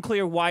also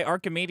unclear why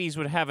Archimedes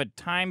would have a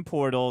time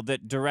portal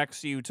that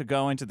directs you to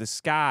go into the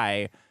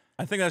sky.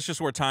 I think that's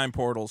just where time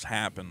portals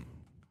happen.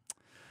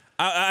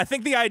 I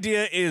think the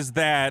idea is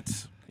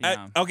that...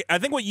 Yeah. I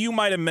think what you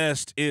might have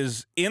missed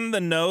is in the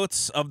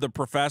notes of the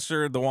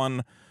professor, the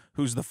one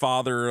who's the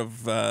father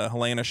of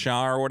Helena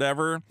Shaw or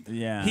whatever,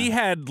 he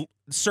had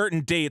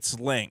certain dates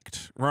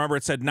linked. Remember,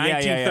 it said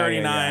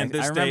 1939.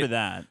 I remember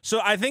that. So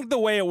I think the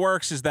way it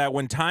works is that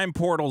when time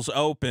portals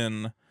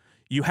open,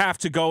 you have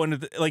to go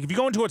into like if you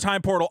go into a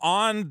time portal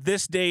on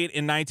this date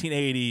in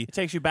 1980, It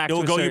takes you back.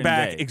 it'll to a go you certain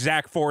back date.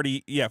 exact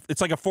 40. Yeah, it's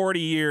like a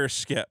 40-year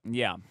skip.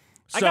 Yeah,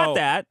 So, I got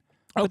that.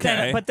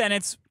 okay. But then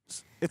it's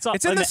It's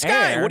in the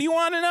sky. air. What do you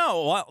want to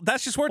know? Well,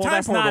 that's just where Well, time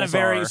that's portals not a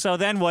very. are. So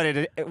then, what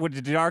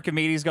did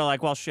Archimedes go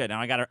like? Well, shit.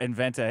 Now I got to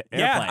invent an airplane.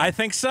 Yeah, I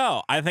think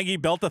so. I think he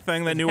built a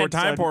thing that knew where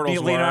time portals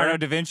were. Leonardo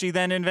da Vinci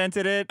then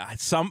invented it.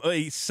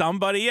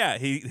 Somebody, yeah.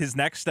 His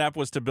next step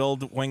was to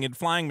build winged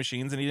flying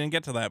machines, and he didn't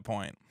get to that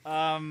point.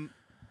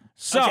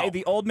 So Okay,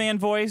 the old man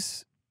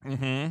voice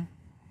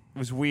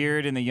was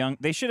weird, and the young.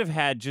 They should have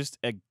had just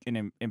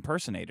an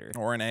impersonator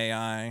or an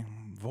AI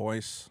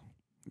voice.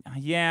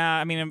 Yeah,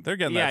 I mean, They're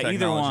getting yeah, that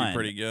either technology one.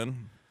 pretty good.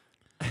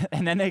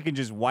 And then they can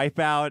just wipe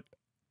out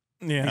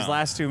these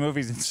last two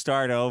movies and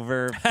start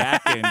over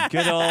back in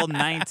good old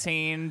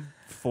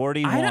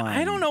 1941.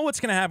 I don't know what's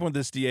going to happen with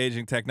this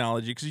de-aging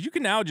technology because you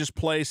can now just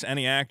place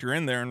any actor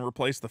in there and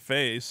replace the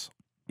face.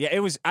 Yeah, it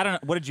was. I don't know.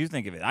 What did you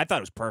think of it? I thought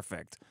it was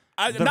perfect.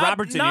 The Not-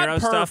 Robert De not Niro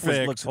stuff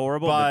perfect, looks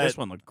horrible, but this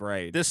one looked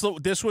great. This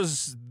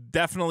was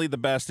definitely the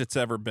best it's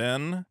ever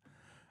been.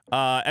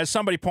 As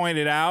somebody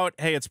pointed out,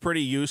 hey, it's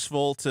pretty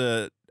useful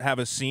to have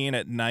a scene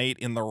at night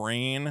in the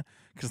rain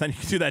because then you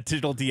can do that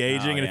digital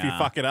de-aging, and if you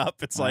fuck it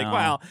up, it's like,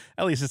 well,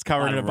 at least it's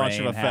covered in a bunch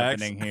of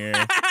effects. Here.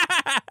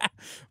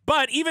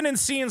 But even in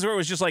scenes where it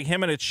was just like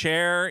him in a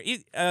chair,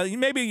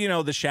 maybe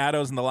the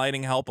shadows and the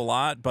lighting help a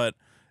lot, but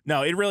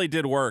no, it really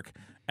did work.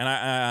 And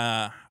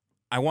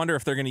I wonder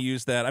if they're going to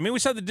use that. I mean, we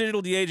saw the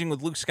digital de-aging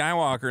with Luke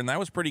Skywalker, and that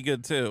was pretty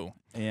good too.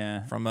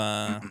 Yeah. From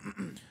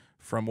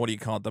what do you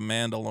call it, The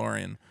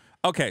Mandalorian.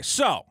 Okay,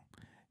 so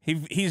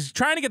he's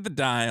trying to get the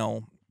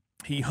dial.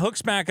 He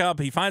hooks back up.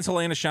 He finds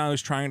Helena Shaw,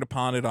 who's trying to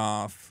pawn it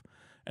off.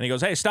 And he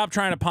goes, hey, stop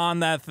trying to pawn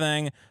that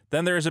thing.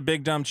 Then there's a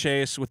big dumb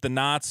chase with the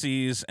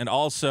Nazis and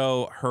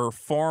also her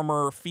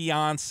former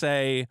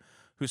fiance,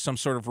 who's some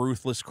sort of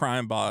ruthless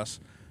crime boss.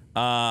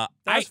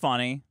 That's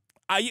funny.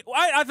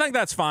 I think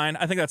that's fine.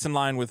 I think that's in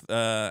line with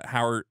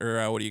Howard,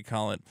 or what do you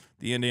call it?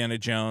 The Indiana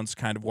Jones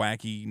kind of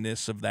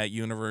wackiness of that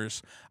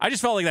universe. I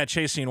just felt like that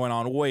chase scene went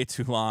on way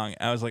too long.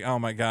 I was like, oh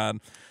my God.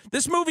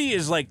 This movie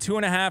is like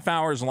 2.5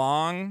 hours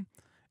long,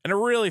 and it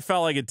really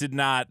felt like it did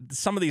not.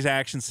 Some of these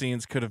action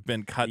scenes could have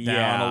been cut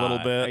down a little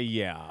bit.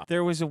 Yeah.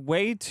 There was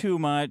way too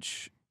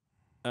much.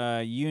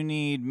 You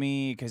need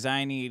me because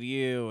I need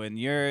you, and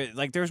you're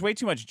like. There's way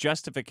too much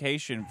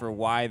justification for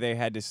why they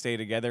had to stay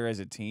together as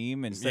a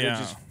team instead of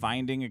just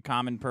finding a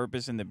common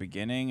purpose in the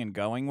beginning and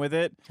going with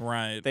it.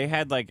 Right. They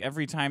had like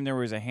every time there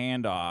was a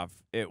handoff,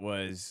 it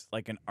was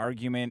like an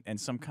argument and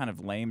some kind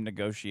of lame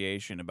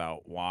negotiation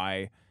about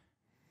why.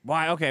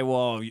 Okay,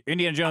 well,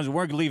 Indiana Jones,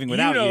 we're leaving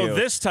without you. You know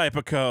this type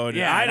of code.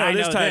 Yeah, I know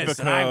this type of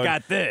code. I've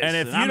got this, and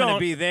if you I'm don't gonna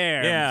be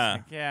there. Yeah.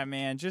 Like, yeah,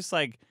 man, just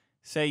like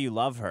say you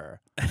love her.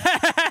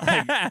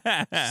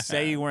 Like,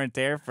 say you weren't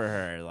there for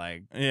her.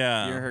 Like,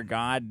 you're her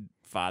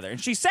godfather.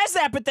 And she says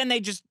that, but then they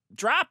just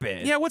drop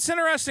it. Yeah, what's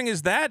interesting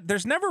is that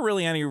there's never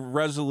really any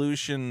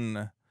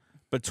resolution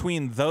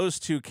between those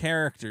two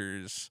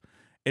characters,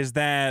 is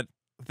that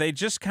they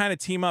just kind of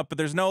team up, but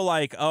there's no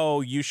like,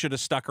 oh, you should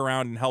have stuck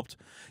around and helped.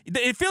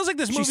 It feels like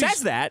this movie. She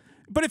says that.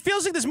 But it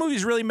feels like this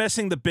movie's really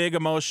missing the big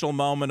emotional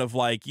moment of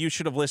like, you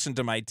should have listened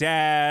to my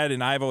dad,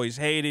 and I've always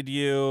hated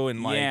you,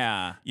 and like,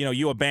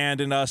 you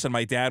abandoned us, and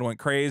my dad went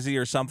crazy,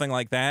 or something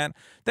like that.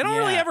 They don't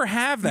really ever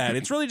have that.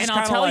 It's really just and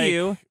I'll kind of tell like,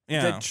 you,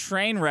 the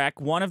train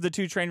wreck. One of the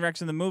two train wrecks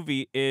in the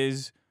movie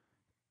is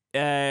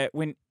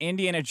when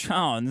Indiana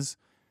Jones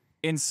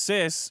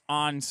insists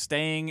on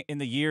staying in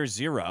the year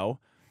 0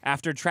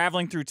 after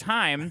traveling through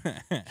time.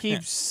 He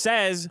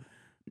says,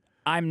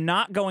 I'm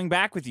not going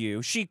back with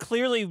you. She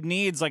clearly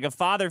needs like a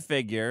father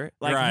figure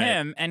like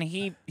him, and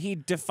he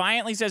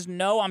defiantly says,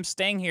 no, I'm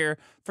staying here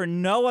for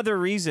no other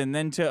reason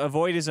than to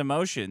avoid his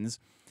emotions.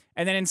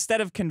 And then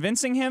instead of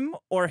convincing him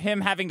or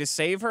him having to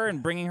save her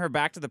and bringing her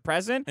back to the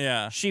present,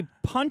 she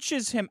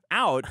punches him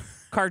out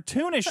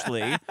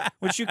cartoonishly,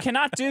 which you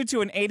cannot do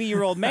to an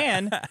 80-year-old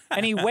man,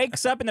 and he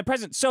wakes up in the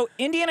present. So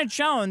Indiana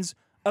Jones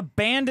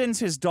abandons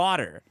his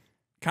daughter.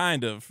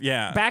 Kind of,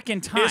 yeah. Back in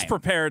time. Is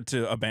prepared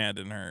to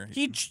abandon her.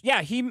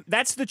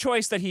 That's the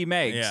choice that he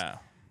makes. Yeah.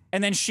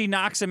 And then she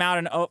knocks him out,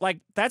 and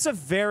that's a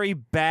very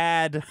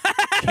bad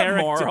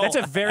character. Moral. That's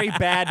a very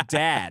bad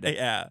dad.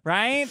 Yeah.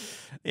 Right?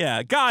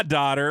 Yeah,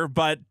 goddaughter,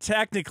 but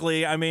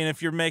technically, I mean,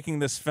 if you're making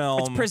this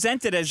film, it's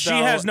presented as she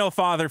though has no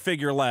father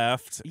figure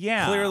left.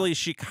 Yeah. Clearly,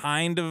 she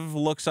kind of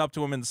looks up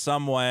to him in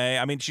some way.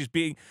 I mean, she's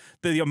being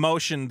the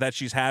emotion that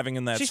she's having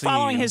in that She's scene.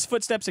 following his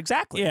footsteps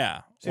exactly.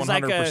 Yeah, she's 100%.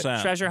 like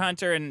a treasure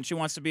hunter, and she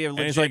wants to be a legit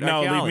and he's like,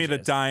 no, leave me to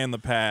archaeologist. die in the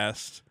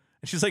past.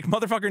 And she's like,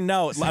 motherfucker,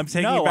 no, I'm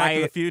taking you back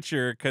to the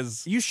future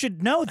because you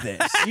should know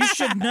this. You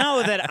should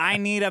know that I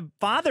need a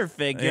father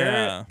figure.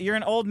 Yeah. You're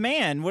an old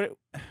man. What?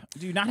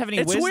 Do you not have any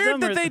It's wisdom?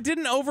 weird that or they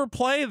didn't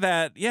overplay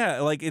that. Yeah,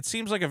 like it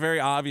seems like a very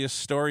obvious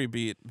story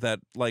beat that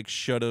like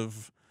should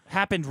have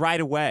happened right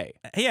away.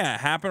 Yeah,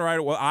 happened right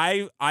away.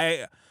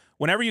 I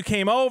whenever you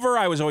came over,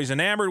 I was always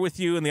enamored with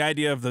you and the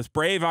idea of this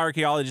brave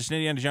archaeologist,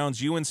 Indiana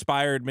Jones. You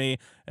inspired me,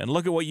 and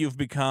look at what you've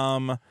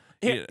become.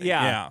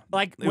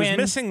 Like it was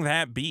missing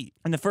that beat.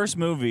 In the first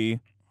movie,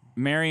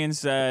 Marion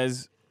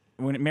says,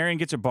 when Marion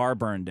gets her bar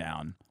burned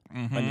down,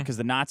 because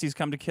the Nazis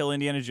come to kill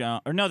Indiana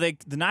Jones, or no, the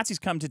Nazis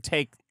come to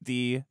take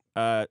the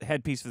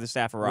headpiece for the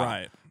Staff of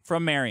Ra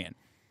from Marion.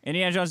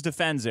 Indiana Jones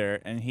defends her,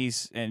 and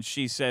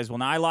she says, "Well,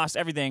 now I lost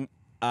everything,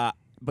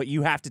 but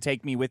you have to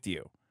take me with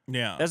you."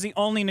 Yeah, that's the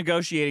only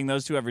negotiating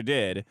those two ever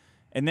did.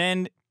 And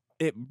then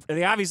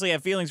they obviously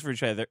have feelings for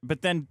each other,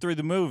 but then through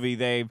the movie,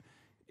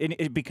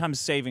 it becomes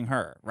saving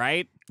her,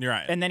 right? You're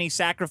right. And then he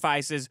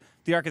sacrifices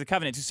the Ark of the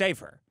Covenant to save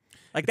her.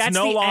 Like, it's that's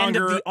no the end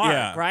of longer, the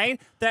arc,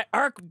 right? That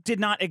arc did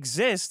not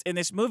exist in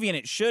this movie, and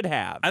it should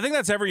have. I think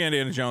that's every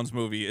Indiana Jones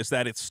movie, is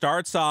that it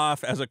starts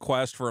off as a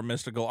quest for a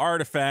mystical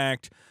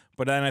artifact,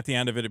 but then at the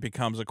end of it, it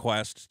becomes a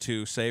quest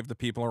to save the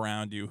people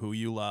around you who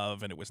you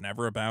love, and it was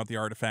never about the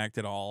artifact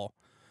at all.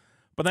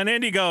 But then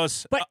Indy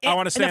goes, I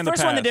want to stay in the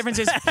past. The first one, the difference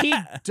is he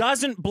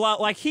doesn't blow.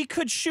 Like, he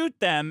could shoot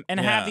them and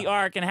have the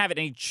arc and have it,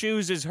 and he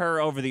chooses her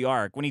over the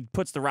arc when he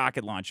puts the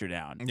rocket launcher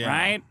down,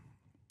 right?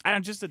 I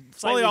don't just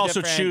he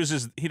also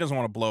chooses. He doesn't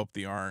want to blow up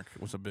the ark.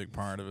 It was a big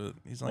part of it.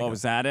 He's like,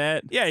 was that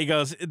it? Yeah, he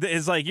goes,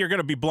 it's like, you're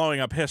going to be blowing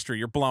up history.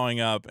 You're blowing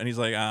up, and he's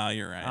like,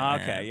 you're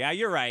right. Okay, right. Yeah,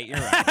 you're right. You're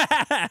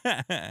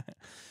right.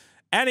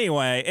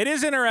 Anyway, it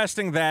is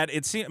interesting that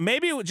it seemed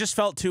maybe it just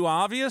felt too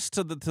obvious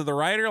to the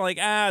writer. Like,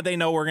 they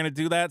know we're going to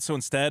do that, so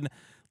instead,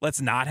 let's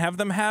not have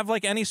them have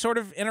like any sort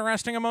of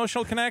interesting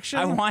emotional connection.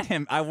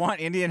 I want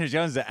Indiana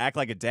Jones to act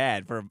like a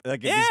dad for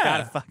like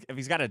if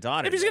he's got a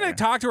daughter. If he's gonna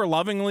talk to her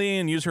lovingly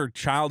and use her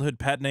childhood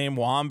pet name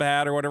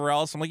Wombat or whatever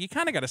else, I'm like, you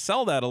kind of got to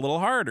sell that a little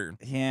harder.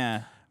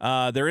 Yeah.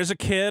 There is a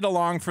kid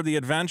along for the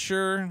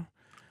adventure.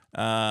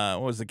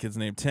 What was the kid's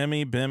name?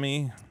 Timmy,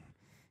 Bimmy,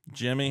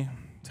 Jimmy,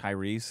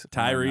 Tyrese.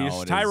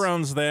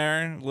 Tyrone's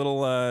there.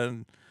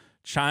 Little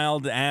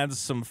child adds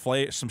some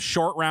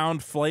short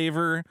round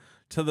flavor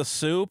to the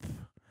soup.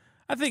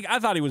 I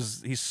thought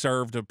he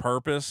served a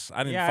purpose.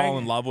 I didn't fall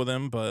in love with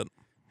him, but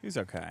he's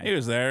okay. He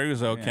was there. He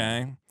was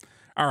okay. Yeah.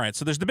 All right,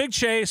 so there's the big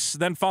chase.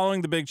 Then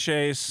following the big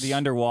chase, the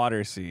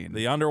underwater scene.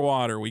 The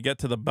underwater. We get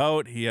to the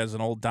boat. He has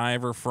an old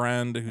diver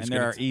friend who's. And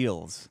there are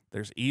eels.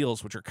 There's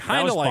eels, which are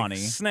kind of like funny.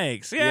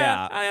 Snakes.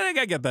 Yeah, I think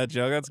I get that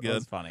joke. That's good.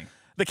 That's funny.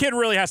 The kid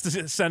really has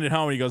to send it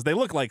home. And he goes, "They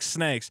look like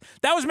snakes."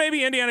 That was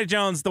maybe Indiana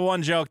Jones, the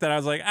one joke that I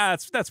was like,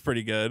 that's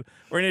pretty good.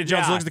 Where Indiana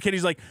Jones looks at the kid,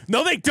 he's like,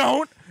 "No, they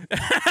don't.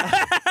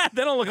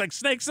 They don't look like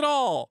snakes at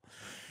all."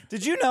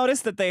 Did you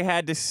notice that they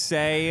had to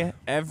say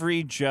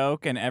every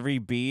joke and every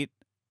beat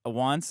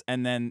once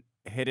and then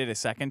hit it a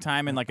second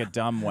time in like a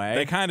dumb way?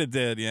 They kind of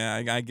did, yeah.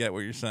 I get what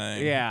you're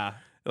saying. Yeah.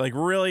 Like,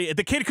 really,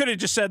 the kid could have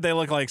just said they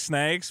look like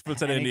snakes, but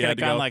instead Indy had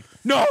to go, like,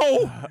 no!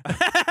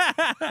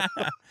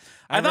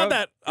 I thought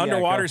that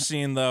underwater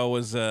scene, though,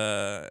 was,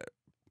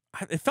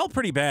 it felt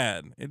pretty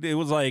bad. It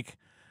was like,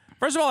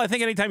 first of all, I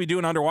think anytime you do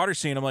an underwater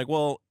scene, I'm like,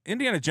 well,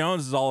 Indiana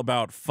Jones is all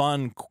about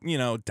fun,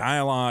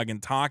 dialogue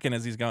and talking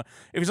as he's going.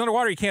 If he's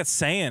underwater, he can't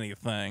say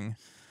anything.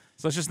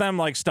 So it's just them,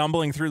 like,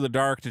 stumbling through the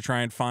dark to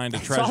try and find a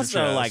treasure chest. It's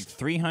also, like,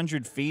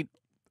 300 feet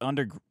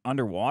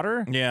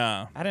underwater?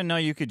 Yeah. I didn't know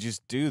you could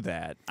just do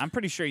that. I'm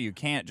pretty sure you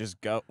can't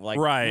just go, like,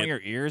 when your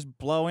ears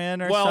blow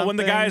in or something. Well, when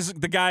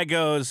the guy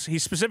goes, he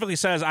specifically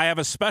says, "I have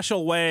a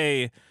special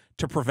way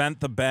to prevent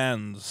the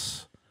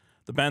bends."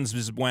 The bends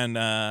is when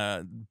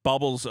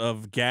bubbles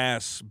of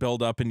gas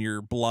build up in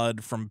your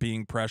blood from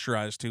being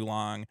pressurized too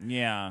long.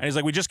 Yeah. And he's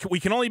like,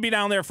 we can only be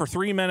down there for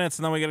 3 minutes,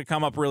 and then we got to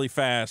come up really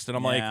fast. And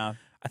I'm like,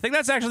 I think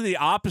that's actually the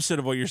opposite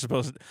of what you're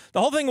supposed to.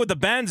 The whole thing with the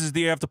bends is that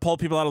you have to pull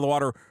people out of the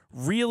water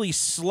really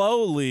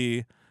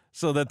slowly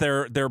so that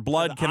their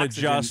blood can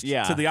adjust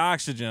to the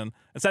oxygen.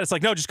 Instead, it's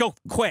like, no, just go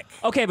quick.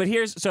 Okay, but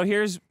here's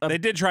they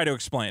did try to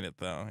explain it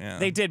though. Yeah,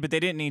 they did, but they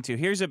didn't need to.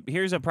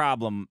 Here's a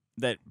problem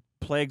that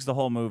plagues the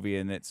whole movie,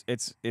 and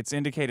it's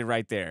indicated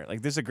right there.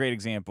 Like, this is a great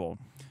example.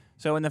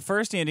 So in the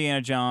first Indiana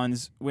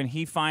Jones, when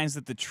he finds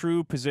that the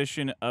true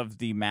position of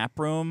the map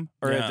room,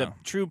 or the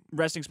true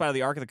resting spot of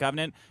the Ark of the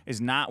Covenant,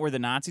 is not where the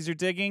Nazis are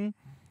digging,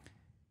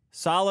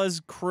 Sala's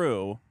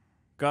crew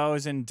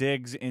goes and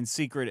digs in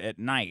secret at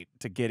night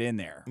to get in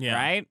there,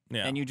 right?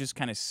 Yeah. And you just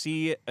kind of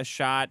see a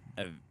shot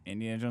of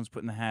Indiana Jones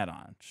putting the hat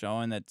on,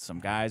 showing that some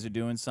guys are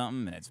doing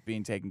something and it's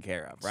being taken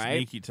care of, right?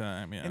 Sneaky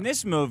time, yeah. In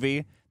this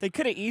movie, they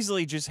could have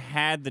easily just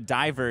had the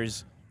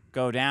divers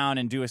go down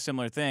and do a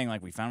similar thing.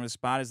 Like, we found where the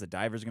spot is, the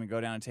diver's going to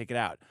go down and take it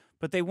out.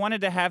 But they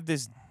wanted to have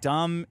this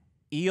dumb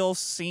eel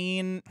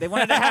scene. They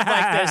wanted to have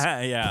like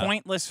this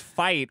pointless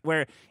fight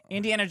where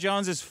Indiana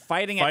Jones is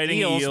fighting at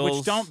eels,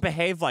 which don't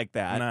behave like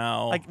that.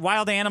 No. Like,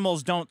 wild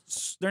animals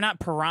they're not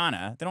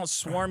piranha. They don't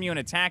swarm you and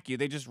attack you.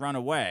 They just run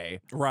away.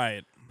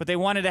 Right. But they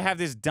wanted to have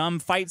this dumb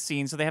fight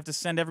scene, so they have to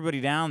send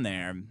everybody down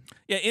there.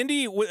 Yeah,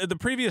 Indy, the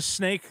previous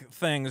snake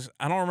things,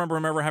 I don't remember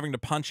him ever having to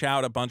punch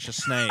out a bunch of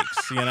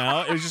snakes,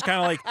 It was just kind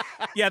of like,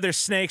 yeah, there's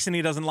snakes and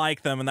he doesn't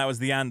like them, and that was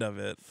the end of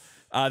it.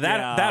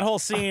 That whole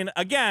scene,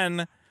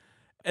 again,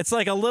 It's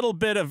like a little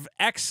bit of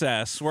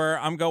excess where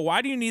I'm go,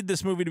 why do you need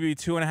this movie to be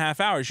 2.5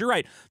 hours? You're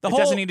right. It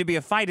doesn't need to be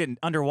a fight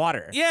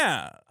underwater.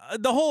 Yeah.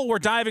 The whole we're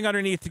diving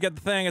underneath to get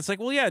the thing. It's like,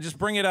 well, yeah, just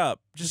bring it up.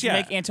 Just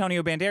make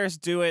Antonio Banderas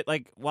do it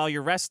like while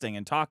you're resting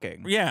and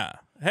talking. Yeah.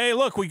 Hey,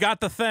 look, we got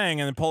the thing,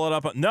 and then pull it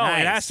up. No,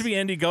 It has to be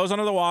Indy goes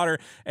under the water,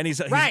 and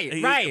he's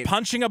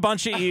punching a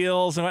bunch of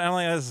eels, and I'm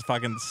like, this is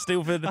fucking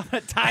stupid. I'm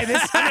gonna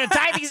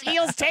tie these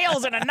eels'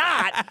 tails in a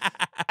knot,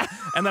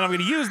 and then I'm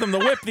gonna use them to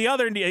whip the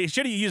other. He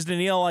should have used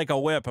an eel like a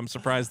whip. I'm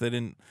surprised they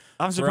didn't.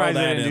 I'm surprised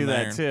they didn't do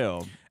that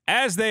too.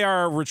 As they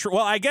are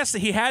well, I guess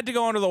he had to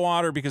go under the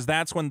water because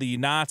that's when the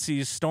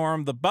Nazis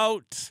storm the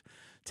boat,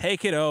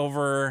 take it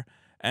over.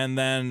 And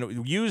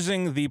then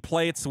using the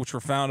plates which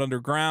were found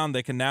underground,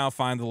 they can now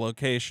find the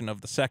location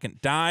of the second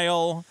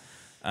dial.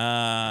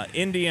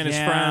 Indy and his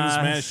friends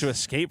managed to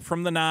escape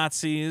from the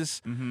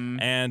Nazis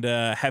and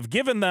have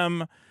given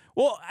them...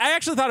 Well, I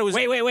actually thought it was...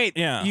 Wait.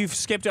 Yeah. You've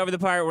skipped over the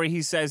part where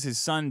he says his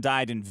son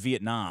died in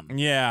Vietnam.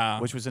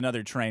 Yeah. Which was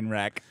another train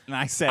wreck. And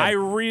I said, I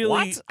really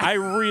what?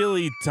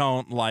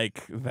 don't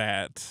like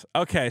that.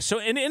 Okay, so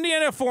in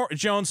Indiana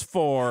Jones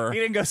 4... He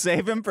didn't go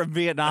save him from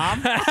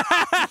Vietnam?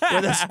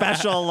 With a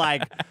special,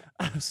 like,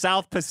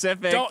 South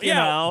Pacific, you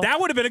know? That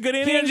would have been a good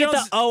Indiana Jones... He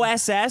didn't get the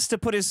OSS to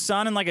put his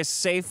son in, like, a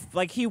safe...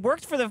 Like, he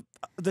worked for the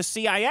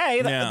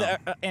CIA.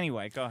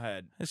 Anyway, go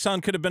ahead. His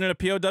son could have been in a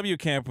POW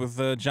camp with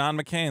John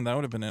McCain. That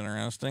would have been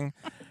interesting.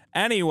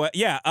 Anyway,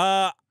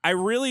 I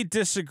really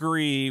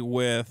disagree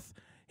with...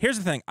 Here's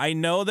the thing. I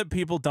know that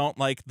people don't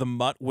like the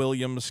Mutt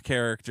Williams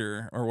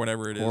character or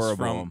whatever it is.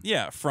 Horrible.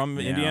 from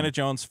Indiana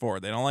Jones 4.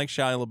 They don't like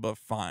Shia LaBeouf.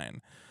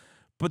 Fine.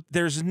 But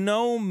there's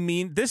no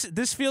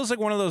This feels like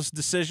one of those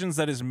decisions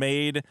that is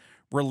made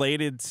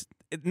related...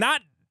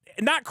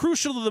 Not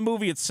crucial to the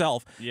movie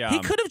itself. Yeah. He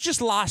could have just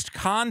lost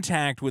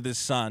contact with his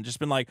son. Just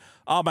been like,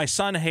 oh, my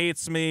son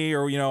hates me,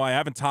 or, I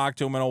haven't talked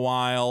to him in a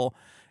while.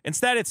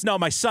 Instead, it's, no,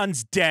 my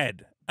son's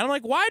dead. And I'm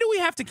like, why do we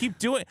have to keep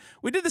doing...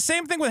 We did the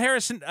same thing with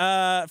Harrison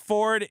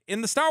Ford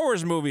in the Star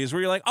Wars movies,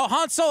 where you're like, oh,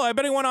 Han Solo, I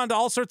bet he went on to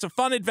all sorts of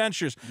fun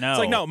adventures. No. It's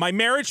like, no, my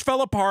marriage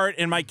fell apart,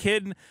 and my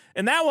kid...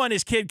 And that one,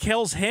 his kid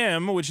kills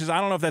him, which is, I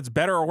don't know if that's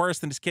better or worse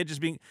than his kid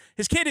just being...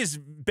 His kid is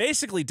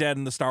basically dead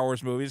in the Star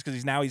Wars movies, because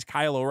he's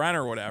Kylo Ren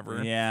or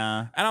whatever.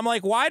 Yeah. And I'm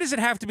like, why does it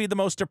have to be the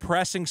most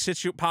depressing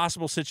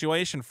possible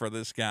situation for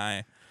this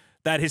guy?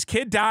 That his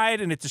kid died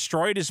and it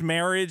destroyed his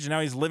marriage, and now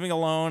he's living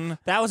alone.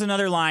 That was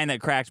another line that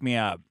cracked me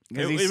up.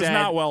 It was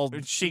not well.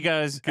 She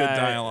goes, good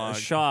dialogue.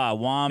 Shaw,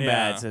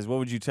 Wombat says, what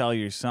would you tell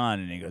your son?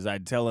 And he goes,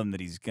 I'd tell him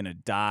that he's going to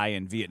die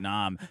in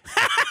Vietnam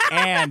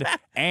and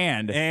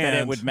that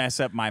it would mess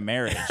up my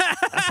marriage. I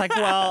was like,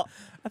 well...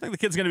 I think the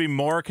kid's going to be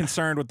more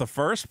concerned with the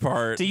first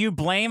part. Do you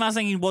blame... I was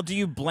thinking, well, do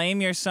you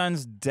blame your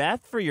son's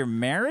death for your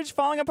marriage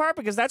falling apart?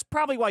 Because that's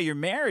probably why your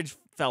marriage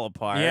fell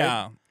apart.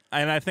 Yeah.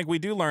 And I think we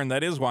do learn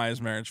that is why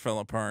his marriage fell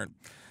apart.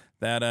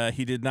 That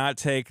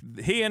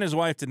he and his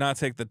wife did not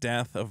take the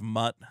death of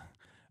Mutt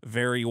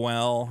very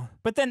well.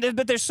 But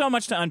there's so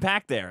much to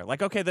unpack there.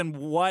 Like, okay, then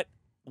what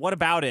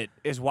about it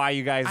is why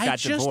you guys got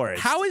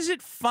divorced? How is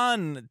it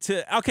fun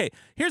to... Okay,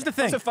 here's the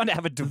thing. How's it fun to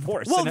have a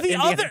divorce in an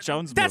Indiana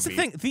Jones movie? That's the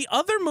thing. The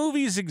other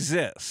movies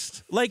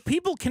exist. Like,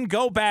 people can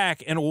go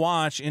back and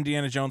watch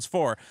Indiana Jones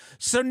 4.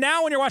 So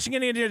now when you're watching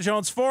Indiana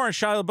Jones 4 and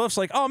Shia LaBeouf's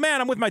like, oh, man,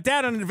 I'm with my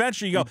dad on an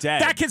adventure, you go,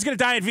 that kid's going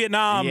to die in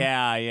Vietnam.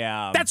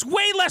 Yeah. That's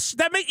way less...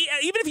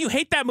 Even if you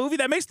hate that movie,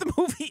 that makes the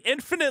movie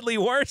infinitely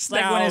worse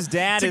like now. When his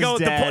dad is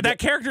dead. That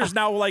character is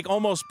now, like,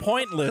 almost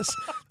pointless.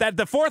 That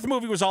the fourth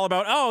movie was all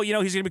about, he's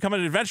going to become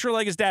an adventurer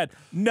like his dad.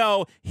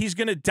 No, he's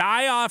going to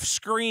die off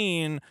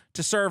screen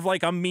to serve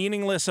like a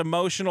meaningless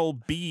emotional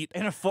beat.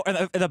 In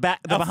the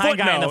behind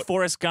guy in the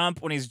Forrest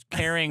Gump when he's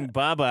carrying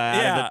Bubba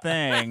out of the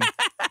thing.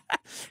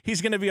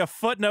 He's going to be a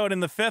footnote in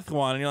the fifth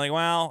one. And you're like,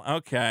 well,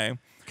 okay.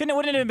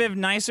 Wouldn't it have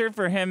been nicer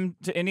for him,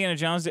 Indiana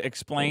Jones, to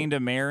explain to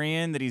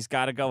Marion that he's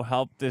got to go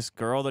help this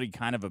girl that he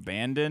kind of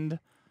abandoned?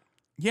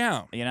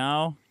 Yeah. You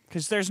know?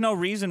 Because there's no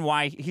reason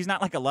why he's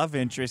not like a love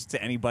interest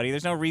to anybody.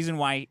 There's no reason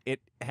why it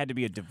had to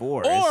be a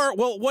divorce. Or,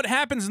 well, what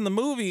happens in the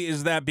movie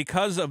is that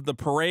because of the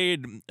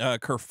parade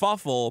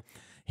kerfuffle,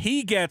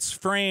 he gets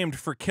framed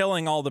for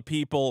killing all the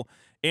people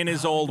in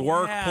his old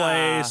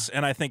workplace,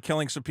 and I think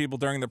killing some people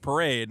during the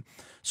parade.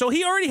 So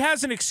he already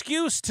has an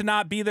excuse to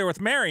not be there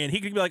with Marion. He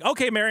could be like,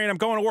 okay, Marion, I'm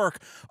going to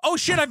work. Oh,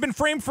 shit, I've been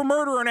framed for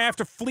murder and I have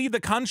to flee the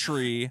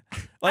country.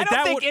 Like, I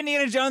don't think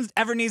Indiana Jones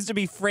ever needs to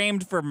be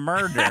framed for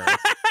murder.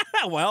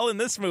 Well, in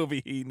this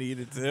movie, he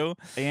needed to.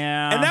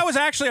 Yeah. And that was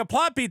actually a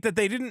plot beat that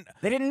they didn't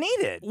need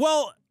it.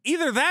 Well,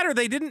 either that or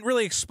they didn't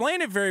really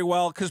explain it very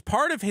well, because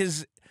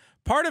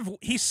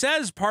he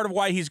says part of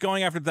why he's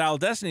going after the Dial of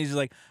Destiny is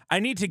like, I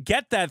need to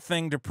get that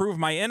thing to prove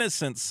my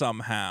innocence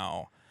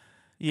somehow.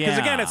 Yeah. Because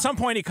again, at some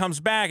point he comes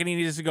back and he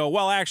needs to go,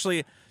 well,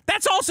 actually,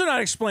 that's also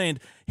not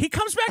explained. He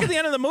comes back at the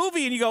end of the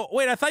movie and you go,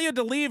 wait, I thought you had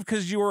to leave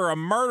because you were a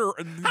murderer.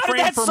 How did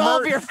that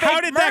solve your fake How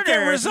did that get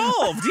murder?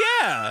 resolved?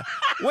 Yeah.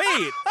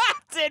 Wait.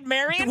 Did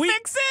Marion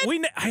fix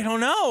it? I don't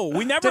know.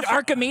 We never. Did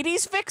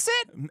Archimedes fix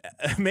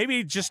it?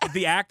 Maybe just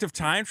the act of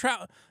time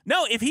travel.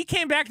 No, if he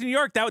came back to New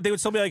York, they would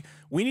still be like,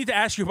 we need to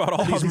ask you about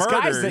all these murders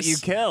guys that you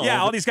killed.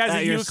 Yeah, all these guys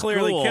that you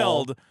clearly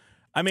killed.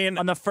 I mean,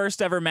 on the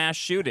first ever mass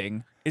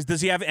shooting.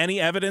 Does he have any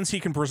evidence he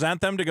can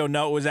present them to go,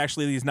 no, it was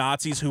actually these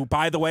Nazis who,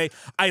 by the way,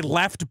 I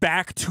left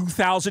back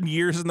 2,000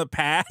 years in the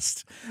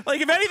past?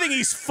 Like, if anything,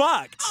 he's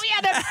fucked. Oh,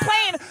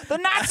 yeah, the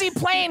Nazi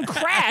plane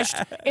crashed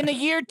in the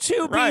year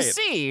 2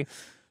 BC.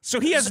 So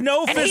he has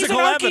no physical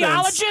evidence. And he's an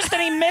archaeologist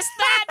and he missed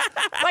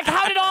that? Like,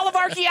 how did all of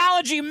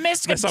archaeology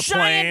miss a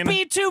giant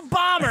B-2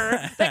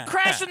 bomber that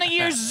crashed in the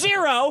year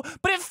 0,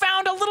 but it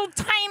found a little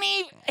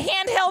tiny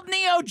handheld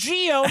Neo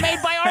Geo made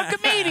by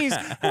Archimedes?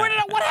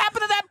 What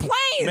happened to that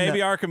plane?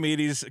 Maybe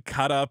Archimedes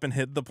cut up and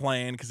hid the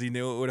plane because he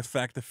knew it would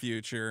affect the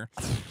future.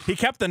 He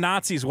kept the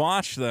Nazis'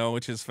 watch, though,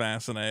 which is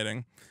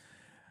fascinating.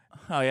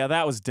 Oh, yeah,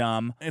 that was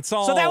dumb.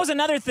 So that was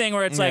another thing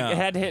where it's like it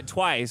had to hit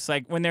twice.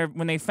 Like, when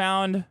they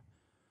found...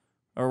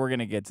 Or we're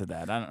gonna get to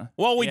that. I don't know.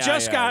 Well, we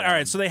just got all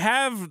right. So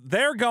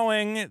they're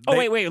going.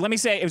 Wait. Let me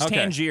say it was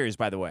Tangiers,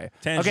 by the way.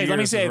 Tangiers let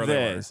me say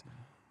this: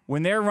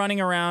 when they're running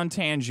around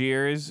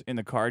Tangiers in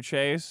the car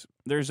chase,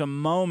 there's a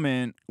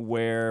moment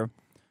where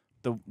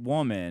the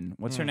woman,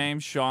 what's her name,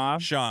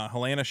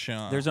 Helena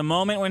Shaw. There's a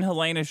moment when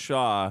Helena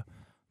Shaw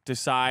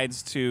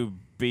decides to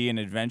be an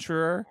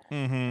adventurer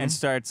and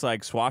starts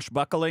like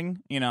swashbuckling,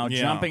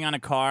 jumping on a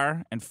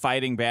car and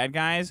fighting bad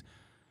guys,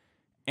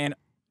 and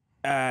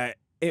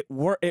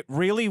It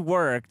really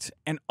worked,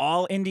 and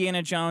all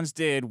Indiana Jones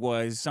did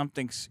was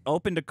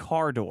opened a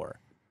car door.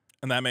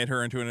 And that made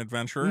her into an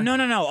adventurer?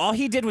 No. All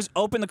he did was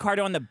open the car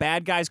door on the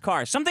bad guy's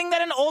car. Something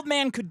that an old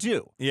man could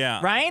do.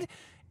 Yeah. Right?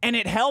 And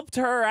it helped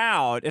her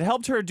out. It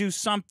helped her do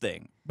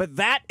something. But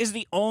that is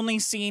the only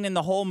scene in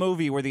the whole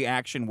movie where the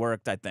action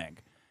worked, I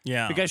think.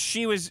 Yeah. Because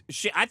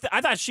I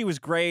thought she was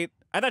great.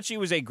 I thought she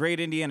was a great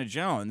Indiana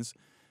Jones.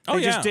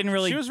 They just didn't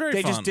really. She was very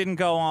They fun. just didn't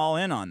go all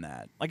in on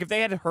that. Like if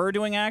they had her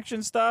doing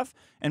action stuff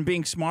and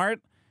being smart,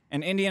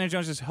 and Indiana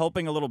Jones just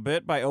helping a little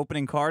bit by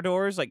opening car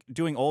doors, like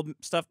doing old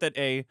stuff that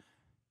a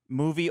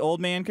movie old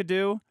man could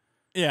do.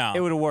 Yeah,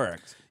 it would have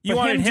worked. You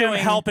wanted him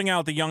helping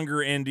out the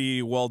younger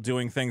Indy while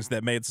doing things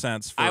that made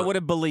sense. For I would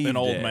have believed an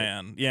old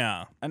man.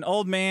 Yeah, an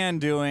old man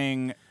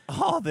doing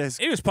all this.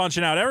 He was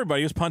punching out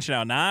everybody. He was punching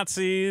out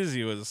Nazis.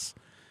 He was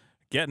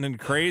getting in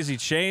crazy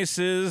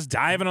chases,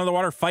 diving under the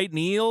water, fighting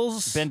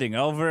eels, bending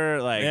over,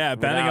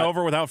 bending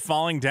over without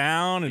falling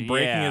down and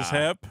breaking his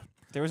hip.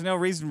 There was no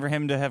reason for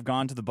him to have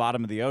gone to the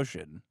bottom of the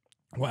ocean.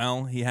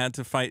 Well, he had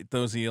to fight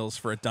those eels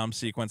for a dumb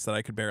sequence that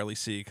I could barely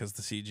see because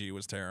the CG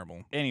was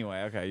terrible.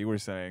 Anyway, okay, you were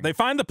saying. They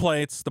find the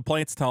plates. The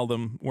plates tell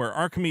them where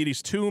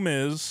Archimedes' tomb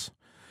is.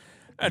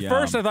 At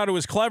first, I thought it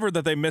was clever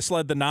that they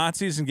misled the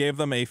Nazis and gave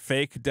them a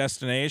fake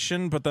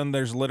destination, but then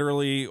there's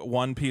literally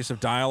one piece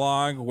of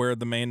dialogue where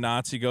the main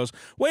Nazi goes,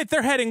 wait,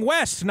 they're heading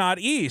west, not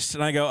east.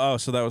 And I go, oh,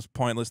 so that was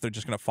pointless. They're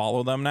just going to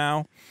follow them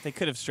now? They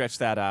could have stretched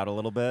that out a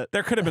little bit.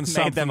 There could have been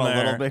something them there.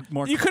 A little bit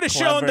more You could have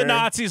shown the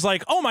Nazis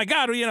like, oh, my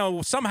God,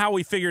 somehow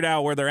we figured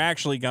out where they're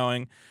actually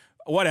going.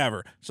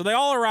 Whatever. So they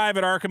all arrive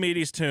at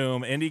Archimedes'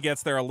 tomb. Indy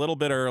gets there a little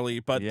bit early,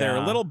 but their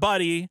little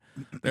buddy,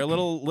 their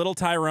little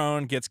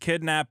Tyrone, gets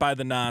kidnapped by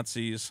the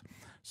Nazis.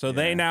 So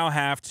they now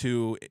have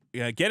to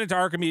get into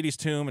Archimedes'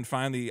 tomb and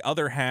find the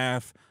other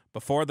half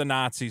before the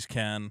Nazis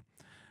can.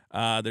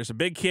 There's a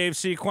big cave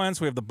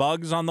sequence. We have the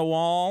bugs on the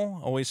wall.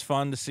 Always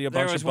fun to see a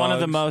bunch of bugs. There was one of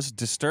the most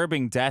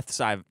disturbing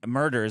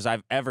murders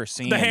I've ever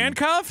seen. The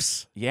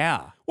handcuffs?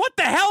 Yeah. What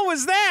the hell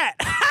was that?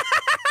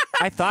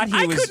 I thought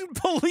I couldn't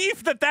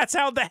believe that's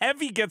how the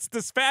heavy gets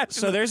dispatched.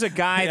 So there's a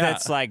guy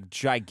that's like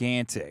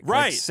gigantic.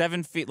 Right. Like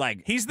 7 feet.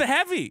 Like he's the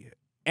heavy.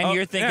 And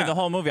you're thinking the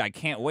whole movie, I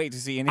can't wait to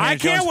see Indiana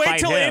Jones fight him. I can't wait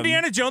till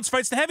Indiana Jones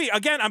fights the heavy.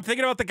 Again, I'm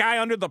thinking about the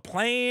guy under the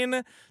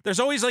plane. There's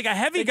always like a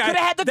heavy guy. Could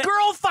have had the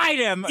girl fight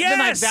him.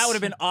 Yes. Then, that would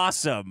have been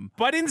awesome.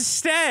 But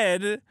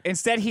instead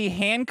he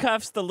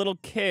handcuffs the little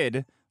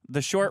kid,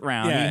 the Short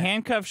Round. Yeah. He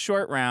handcuffs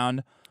Short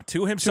Round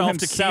to himself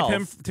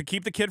to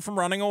keep the kid from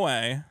running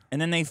away.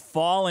 And then they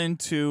fall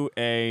into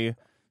a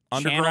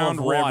underground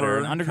water, river,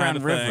 an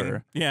underground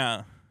river.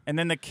 Yeah. And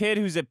then the kid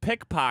who's a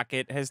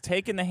pickpocket has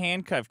taken the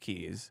handcuff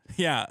keys.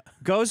 Yeah.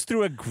 Goes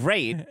through a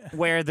grate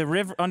where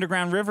the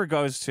underground river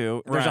goes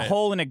to. There's a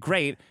hole in a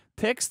grate.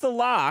 Picks the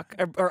lock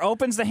or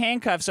opens the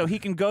handcuff so he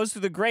can go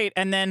through the grate.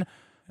 And then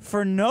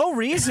for no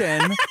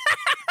reason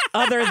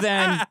other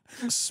than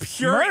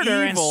pure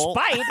murder evil and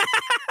spite,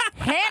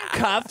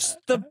 handcuffs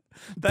the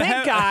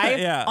big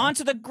guy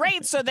onto the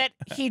grate so that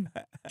he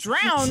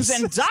drowns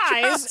and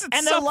dies.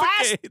 And the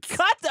last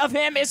cut of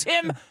him is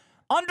him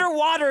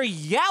underwater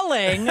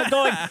yelling,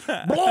 going,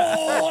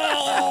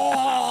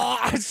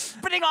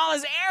 spitting all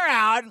his air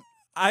out.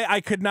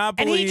 I could not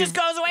believe. And he just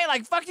goes away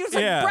like, fuck you. It's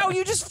like, bro,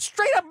 you just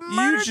straight up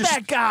murdered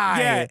that guy.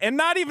 Yeah, and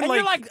not even and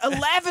you're like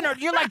 11 or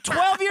you're like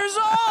 12 years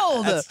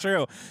old. That's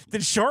true.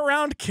 Did Short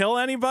Round kill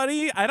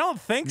anybody? I don't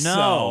think No.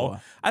 so.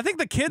 I think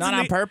the kids Not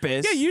on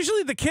purpose. Yeah,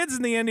 usually the kids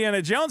in the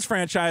Indiana Jones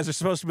franchise are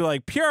supposed to be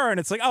like pure, and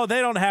it's like, oh, they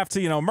don't have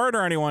to,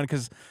 murder anyone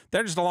because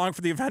they're just along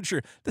for the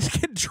adventure. This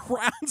kid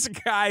drowns a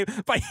guy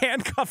by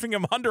handcuffing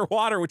him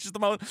underwater, which is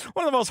one of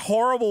the most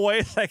horrible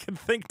ways I can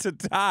think to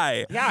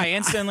die. Yeah, I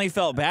instantly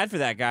felt bad for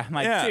that guy. I'm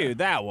like, dude,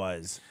 that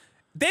was.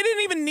 They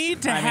didn't even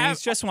need to have.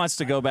 He just wants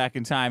to go back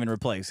in time and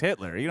replace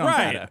Hitler. You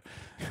don't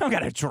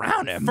gotta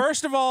drown him.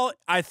 First of all,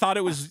 I thought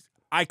it was.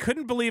 I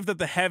couldn't believe that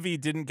the Heavy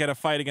didn't get a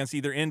fight against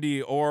either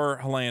Indy or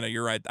Helena.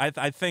 You're right.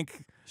 I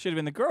think should have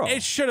been the girl.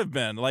 It should have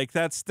been. Like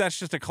that's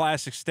just a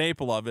classic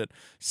staple of it.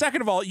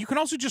 Second of all, you can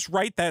also just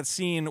write that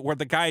scene where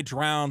the guy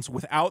drowns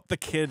without the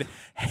kid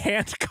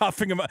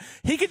handcuffing him.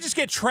 He could just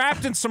get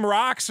trapped in some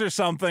rocks or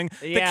something.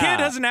 Yeah. The kid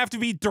doesn't have to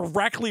be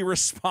directly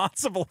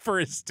responsible for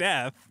his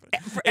death.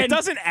 It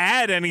doesn't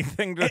add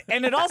anything to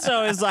and it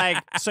also is like,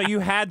 so you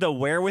had the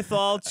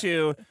wherewithal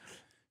to.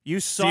 You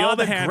saw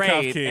the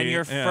grate, and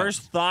your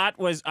first thought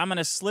was, I'm going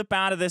to slip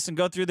out of this and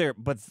go through there,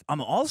 but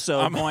I'm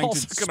also going to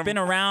spin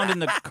around in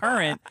the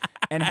current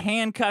and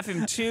handcuff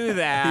him to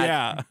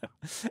that.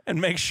 Yeah,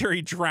 and make sure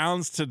he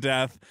drowns to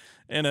death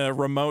in a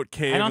remote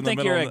cave. I don't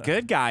think you're a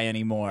good guy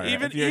anymore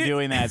if you're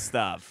doing that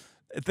stuff.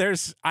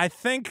 I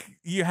think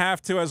you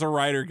have to, as a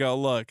writer, go,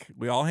 look,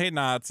 we all hate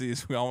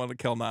Nazis. We all want to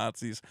kill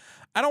Nazis.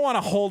 I don't want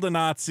to hold a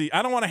Nazi.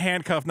 I don't want to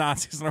handcuff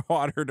Nazis in the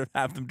water to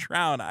have them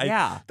drown.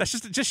 That's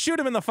just shoot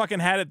him in the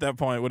fucking head at that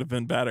point would have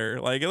been better.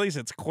 Like, at least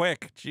it's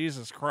quick.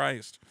 Jesus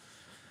Christ.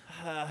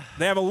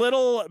 They have a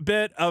little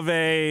bit of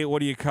a, what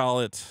do you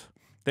call it?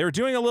 They were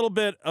doing a little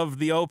bit of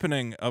the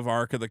opening of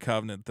Ark of the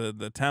Covenant,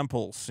 the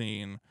temple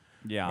scene.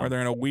 Yeah. Where they're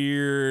in a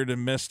weird,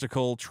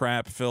 mystical,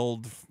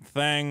 trap-filled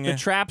thing. The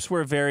traps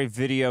were very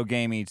video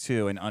gamey,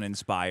 too, and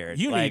uninspired.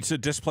 You need to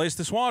displace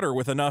this water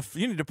with enough...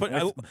 You need to put...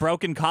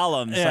 broken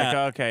columns. Yeah. Like,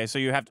 okay, so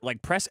you have to,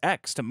 like, press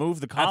X to move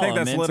the column I think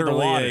that's into literally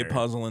the water. a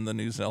puzzle in the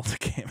new Zelda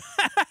game.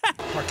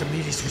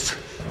 Archimedes was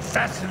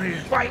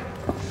fascinated by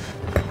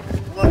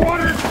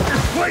water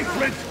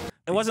displacement.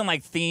 It wasn't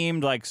like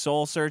themed, like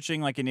soul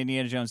searching, like in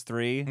Indiana Jones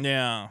 3.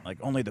 Yeah, like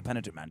only the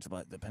penitent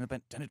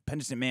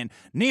man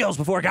kneels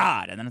before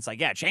God, and then it's like,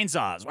 yeah,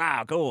 chainsaws.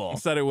 Wow, cool.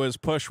 Instead, it was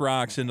push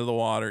rocks into the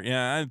water.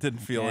 Yeah, it didn't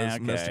feel as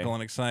mystical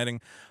and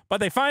exciting. But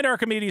they find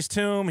Archimedes'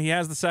 tomb. He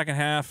has the second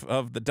half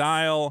of the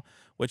dial,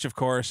 which of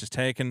course is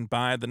taken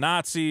by the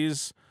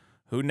Nazis,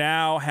 who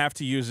now have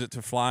to use it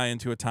to fly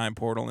into a time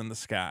portal in the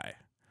sky.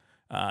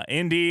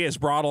 Indy is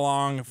brought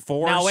along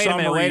for some reason.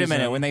 Now, wait a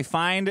minute. When they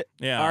find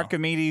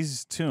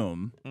Archimedes'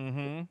 tomb,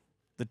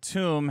 the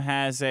tomb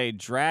has a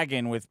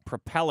dragon with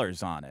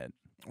propellers on it.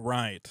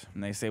 Right.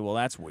 And they say, well,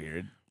 that's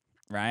weird,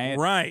 right?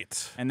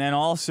 Right. And then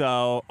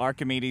also,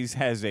 Archimedes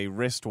has a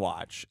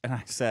wristwatch. And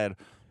I said,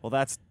 well,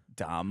 that's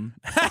dumb.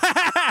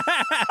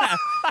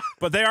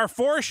 But they are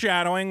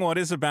foreshadowing what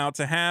is about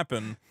to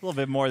happen. A little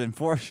bit more than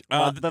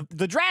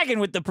the dragon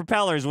with the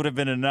propellers would have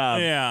been enough.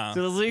 Yeah.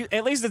 So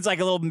at least it's like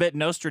a little bit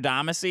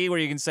Nostradamus-y where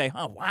you can say,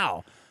 oh,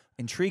 wow,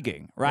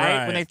 intriguing,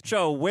 right? When they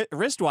show a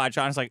wristwatch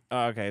on, it's like,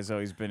 oh, okay, so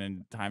he's been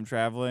in time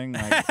traveling.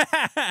 Like,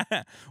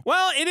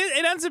 well,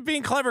 it ends up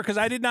being clever because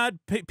I did not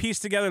piece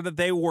together that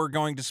they were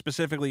going to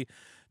specifically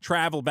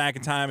travel back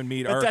in time and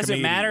meet Archimedes. It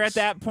doesn't matter at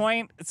that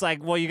point. It's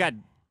like, well, you got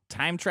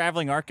time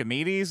traveling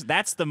Archimedes.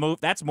 That's the move.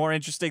 That's more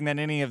interesting than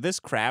any of this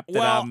crap.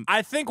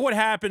 I think what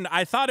happened,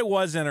 I thought it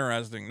was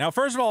interesting. Now,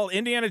 first of all,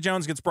 Indiana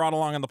Jones gets brought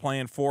along on the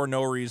plane for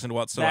no reason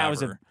whatsoever.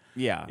 That was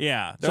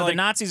yeah. So the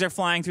Nazis are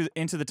flying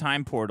into the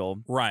time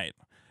portal, right?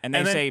 And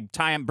they say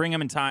tie him up and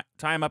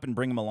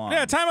bring him along.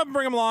 Yeah, tie him up and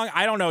bring him along.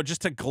 I don't know,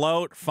 just to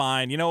gloat.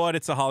 Fine. You know what?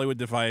 It's a Hollywood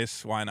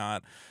device. Why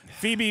not?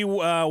 Phoebe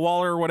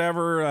Waller,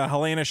 whatever,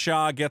 Helena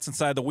Shaw gets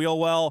inside the wheel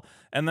well,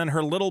 and then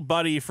her little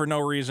buddy, for no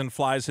reason,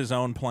 flies his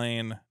own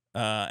plane.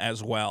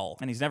 As well.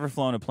 And he's never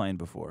flown a plane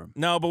before.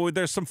 No, but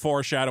there's some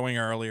foreshadowing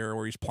earlier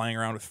where he's playing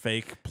around with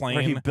fake plane.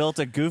 Where he built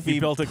a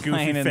goofy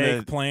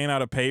fake plane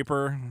out of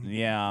paper.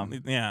 Yeah.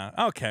 Yeah.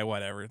 Okay,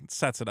 whatever. It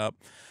sets it up.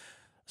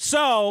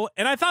 So,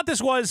 and I thought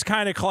this was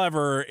kind of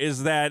clever,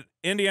 is that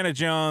Indiana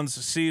Jones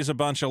sees a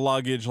bunch of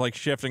luggage like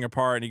shifting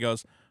apart and he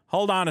goes,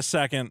 hold on a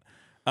second.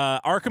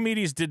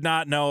 Archimedes did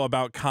not know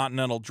about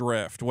continental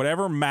drift.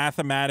 Whatever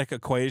mathematic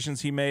equations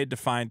he made to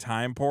find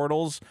time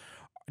portals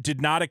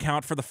did not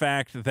account for the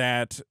fact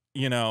that,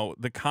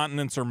 the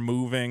continents are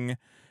moving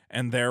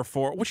and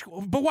therefore,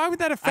 but why would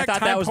that affect time portals? I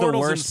thought that was the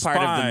worst part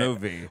of the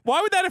movie.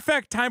 Why would that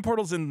affect time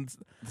portals in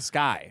the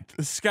sky?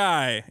 The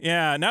sky.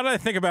 Yeah. Now that I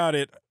think about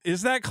it,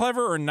 is that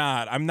clever or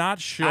not? I'm not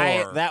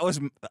sure. That was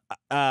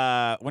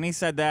when he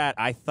said that,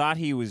 I thought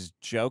he was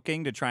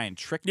joking to try and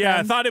trick them.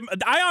 Yeah,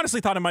 I honestly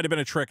thought it might have been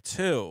a trick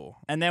too.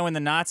 And then when the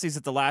Nazis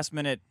at the last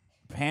minute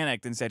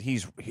panicked and said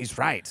he's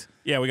right.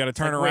 Yeah, we got to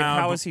turn around. Wait,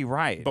 how is he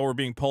right? But we're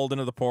being pulled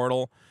into the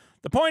portal.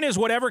 The point is,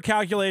 whatever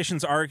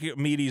calculations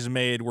Archimedes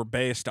made were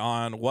based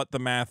on what the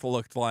math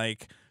looked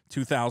like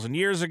 2,000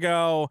 years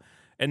ago,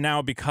 and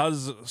now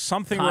because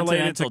something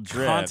related to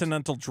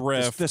continental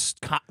drift,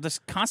 the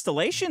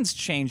constellations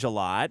change a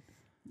lot.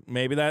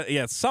 Maybe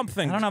that,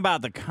 something. I don't know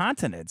about the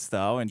continents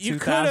though. In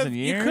 2,000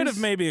 years, you could have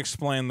maybe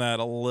explained that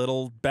a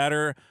little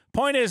better.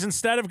 Point is,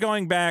 instead of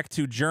going back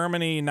to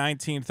Germany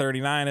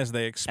 1939 as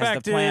they expected,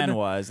 as the plan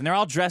was, and they're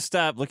all dressed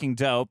up, looking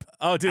dope.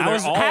 Oh, dude, I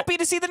was happy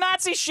to see the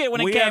Nazi shit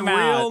when it came out.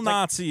 We have real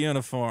Nazi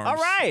uniforms. All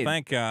right,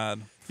 thank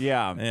God.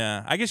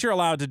 Yeah. I guess you're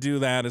allowed to do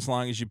that as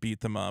long as you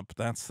beat them up.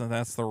 That's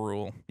the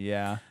rule.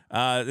 Yeah.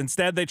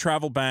 Instead, they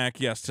travel back,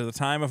 to the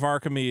time of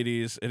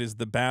Archimedes. It is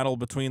the battle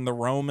between the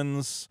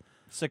Romans.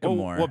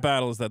 Sycamore. What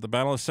battle is that? The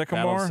Battle of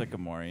Sycamore? Battle of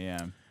Sycamore, yeah.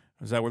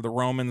 Is that where the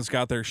Romans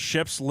got their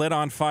ships lit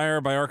on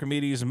fire by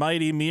Archimedes'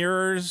 mighty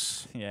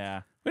mirrors?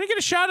 Yeah. We didn't get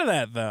a shot of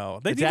that,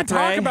 though. They didn't even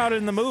talk about it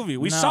in the movie.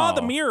 We saw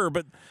the mirror,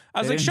 but I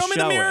was like, show me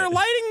the mirror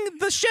lighting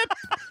the ship.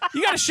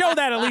 You got to show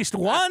that at least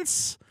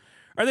once.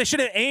 Or they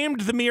should have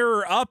aimed the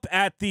mirror up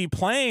at the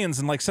planes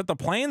and, like, set the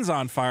planes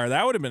on fire.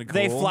 That would have been cool.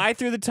 They fly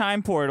through the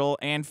time portal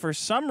and, for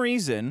some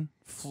reason,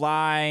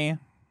 fly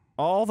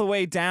all the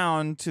way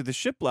down to the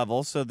ship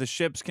level so the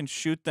ships can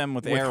shoot them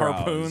with arrows.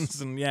 Harpoons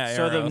and arrows.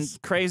 So the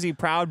crazy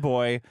Proud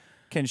Boy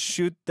can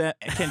shoot them,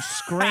 can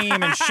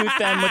scream and shoot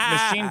them with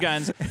machine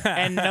guns,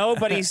 and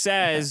nobody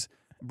says,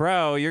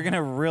 "Bro, you're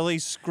gonna really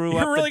screw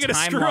up the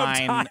timeline." Screw up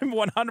time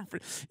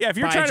 100%. Yeah, if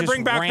you're trying to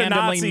bring back the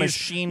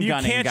Nazis, you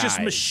can't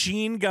just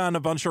machine gun a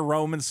bunch of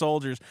Roman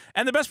soldiers.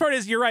 And the best part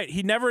is, you're right.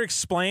 He never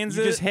explains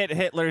it. You just hit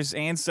Hitler's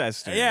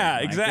ancestor. Yeah,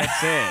 like, exactly.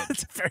 That's it.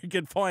 That's a very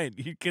good point.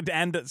 You could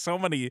end so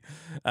many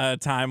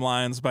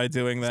timelines by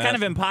doing that. It's kind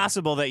of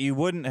impossible that you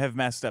wouldn't have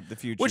messed up the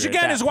future. Which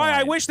again is why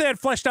I wish they had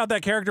fleshed out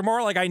that character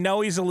more. Like, I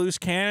know he's a loose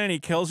cannon. He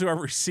kills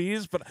whoever he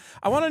sees, but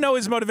I want to know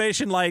his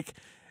motivation. Like,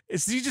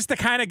 is he just the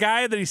kind of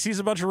guy that he sees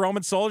a bunch of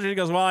Roman soldiers? He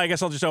goes, well, I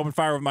guess I'll just open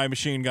fire with my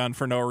machine gun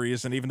for no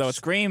reason, even though it's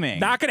screaming.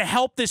 Not going to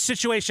help this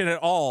situation at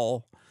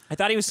all. I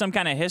thought he was some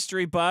kind of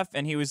history buff,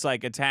 and he was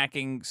like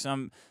attacking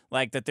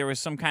that there was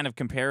some kind of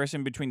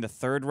comparison between the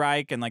Third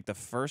Reich and like the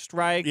First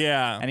Reich.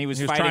 Yeah. And he was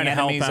fighting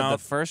enemies of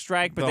the First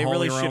Reich, but they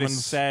really should have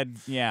said,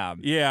 yeah.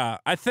 Yeah.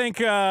 I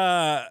think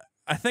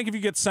if you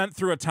get sent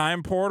through a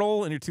time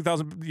portal and you're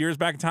 2,000 years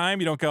back in time,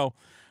 you don't go,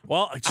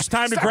 well, it's just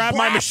time to grab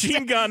my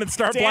machine gun and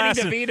start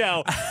blasting.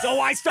 DeVito, so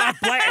I start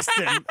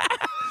blasting.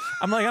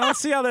 I'm like, I don't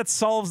see how that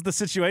solves the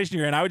situation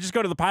you're in. I would just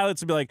go to the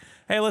pilots and be like,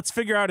 hey, let's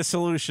figure out a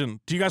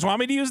solution. Do you guys want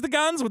me to use the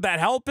guns? Would that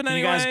help in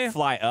any way? You guys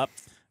fly up,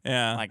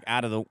 yeah, like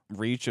out of the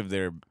reach of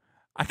their...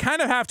 I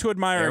kind of have to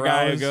admire a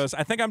guy who goes,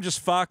 I think I'm just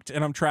fucked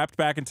and I'm trapped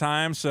back in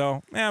time,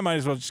 so I might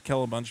as well just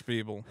kill a bunch of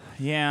people.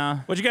 Yeah.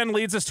 Which again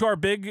leads us to our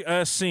big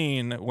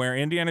scene where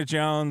Indiana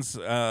Jones,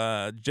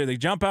 they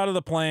jump out of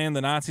the plane,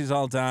 the Nazis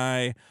all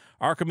die,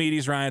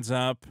 Archimedes rides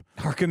up.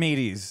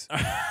 Archimedes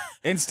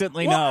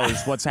instantly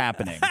knows what's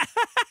happening.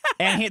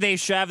 And they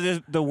shove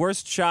the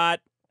worst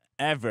shot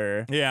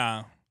ever.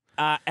 Yeah.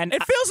 And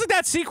it feels like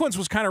that sequence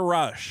was kind of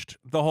rushed.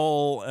 The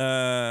whole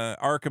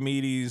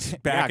Archimedes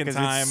back in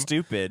time. It's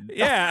stupid.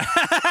 Yeah.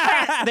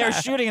 They're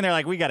shooting and they're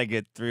like, we got to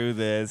get through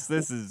this.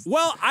 This is...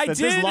 Well,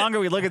 The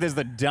longer we look at this,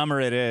 the dumber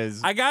it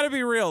is. I got to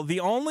be real. The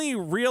only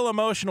real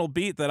emotional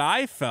beat that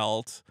I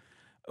felt,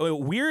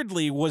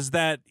 weirdly, was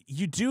that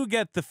you do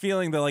get the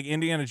feeling that, like,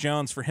 Indiana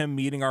Jones, for him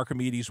meeting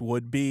Archimedes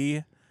would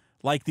be,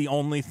 like, the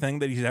only thing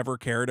that he's ever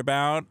cared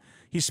about.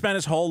 He spent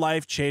his whole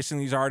life chasing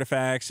these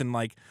artifacts and,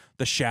 like,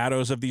 the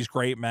shadows of these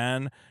great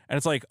men. And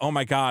it's like, oh,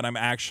 my God, I'm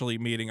actually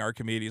meeting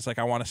Archimedes. Like,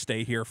 I want to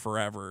stay here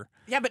forever.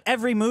 Yeah, but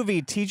every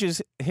movie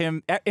teaches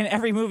him... In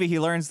every movie, he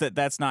learns that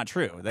that's not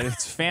true, that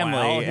it's family.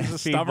 Well, he's a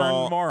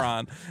stubborn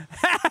moron.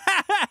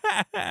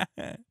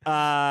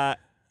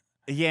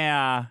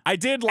 Yeah. I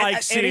did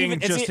like seeing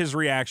his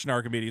reaction to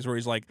Archimedes, where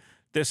he's like,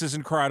 this is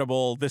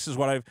incredible. This is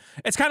what I've...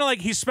 It's kind of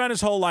like he spent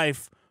his whole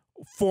life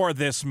for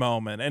this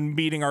moment, and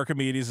meeting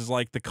Archimedes is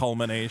like the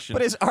culmination.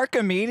 But is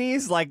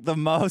Archimedes like the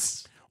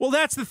most... Well,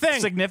 that's the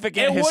thing.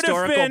 Significant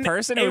historical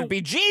person? It would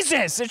be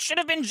Jesus. It should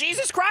have been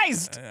Jesus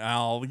Christ.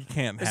 Al, you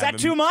can't. Is that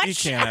too much? You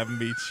can't have him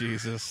be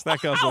Jesus. That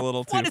goes a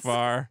little too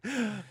far.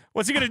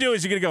 What's he gonna do?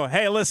 Is he gonna go,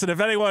 hey, listen, if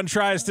anyone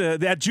tries to,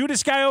 that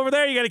Judas guy over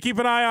there, you got to keep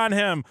an eye on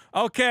him.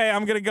 Okay,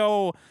 I'm gonna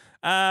go.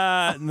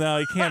 No,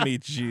 he can't be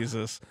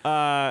Jesus.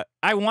 I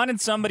wanted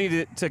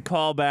somebody to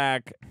call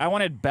back. I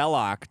wanted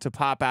Belloc to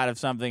pop out of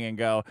something and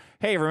go,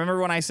 hey,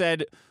 remember when I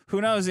said, who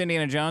knows,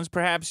 Indiana Jones,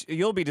 perhaps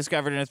you'll be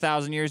discovered in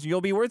 1,000 years and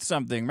you'll be worth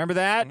something. Remember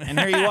that? And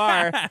here you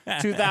are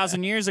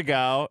 2,000 years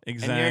ago.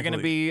 Exactly. And you're going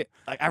to be,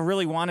 like, I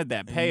really wanted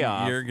that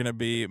payoff. You're going to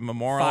be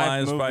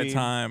memorialized by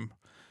time.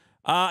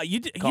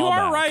 You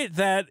are right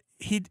that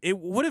it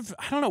would have,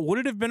 I don't know, would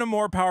it have been a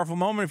more powerful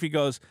moment if he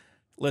goes,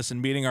 listen,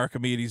 meeting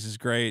Archimedes is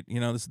great. You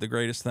know, this is the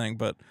greatest thing,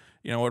 but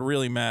you know what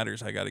really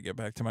matters? I got to get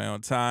back to my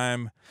own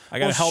time. I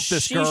got to help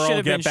this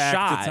girl get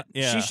back.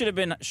 She should have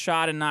been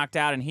shot and knocked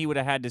out, and he would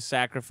have had to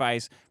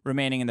sacrifice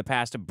remaining in the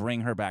past to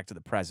bring her back to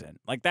the present.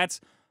 Like,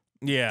 that's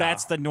Yeah.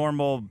 That's the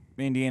normal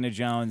Indiana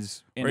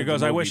Jones. Where he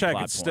goes, I wish I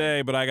could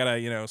stay, but I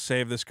gotta,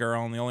 save this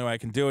girl, and the only way I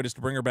can do it is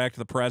to bring her back to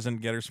the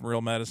present, get her some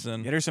real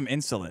medicine. Get her some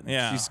insulin.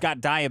 Yeah. She's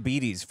got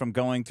diabetes from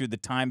going through the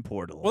time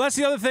portal. Well, that's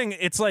the other thing.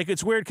 It's like,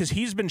 it's weird because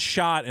he's been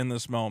shot in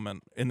this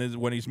moment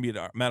when he's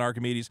met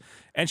Archimedes,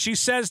 and she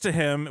says to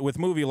him with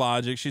movie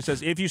logic, she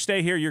says, if you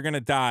stay here, you're gonna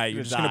die.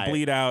 You're just gonna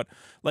bleed out.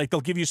 Like,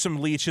 they'll give you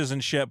some leeches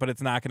and shit, but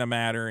it's not gonna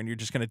matter, and you're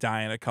just gonna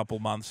die in a couple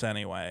months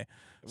anyway.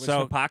 Was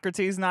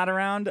Hippocrates not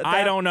around?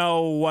 I don't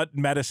know what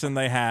medicine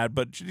they had,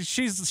 but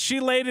she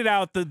laid it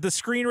out. The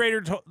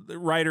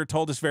screenwriter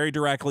told us very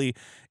directly,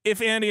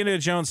 if Indiana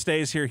Jones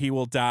stays here, he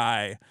will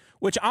die,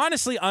 which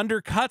honestly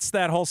undercuts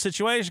that whole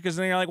situation because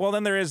then you're like, well,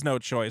 then there is no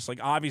choice. Like,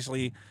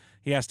 obviously,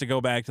 he has to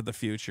go back to the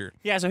future.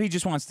 Yeah, so he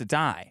just wants to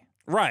die.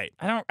 Right.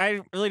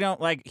 I really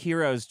don't like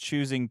heroes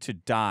choosing to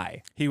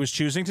die. He was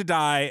choosing to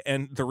die,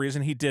 and the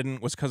reason he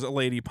didn't was because a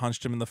lady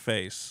punched him in the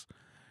face.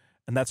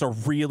 And that's a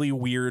really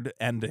weird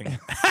ending.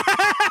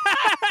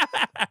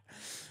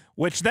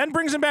 Which then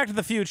brings him back to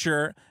the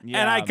future. Yeah.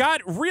 And I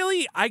got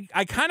really, I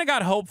kind of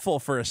got hopeful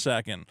for a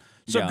second.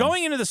 So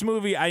going into this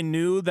movie, I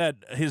knew that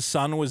his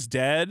son was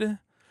dead.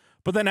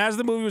 But then as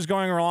the movie was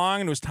going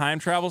along and it was time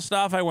travel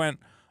stuff, I went,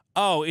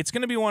 oh, it's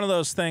going to be one of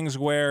those things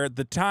where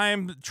the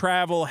time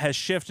travel has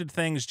shifted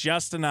things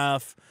just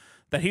enough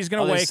that he's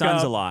going to wake up. His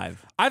son's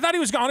alive. I thought he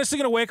was honestly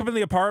going to wake up in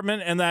the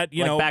apartment and that,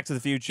 you know. Back to the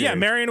Future. Yeah,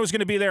 Marion was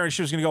going to be there and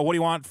she was going to go, what do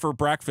you want for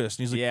breakfast?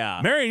 And he's like,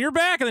 yeah. Marion, you're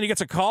back? And then he gets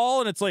a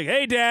call and it's like,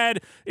 hey,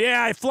 Dad,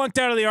 yeah, I flunked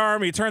out of the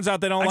Army. It turns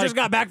out they don't I just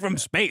got back from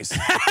space.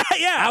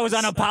 Yeah. I was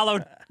on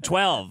Apollo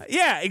 12.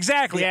 Yeah,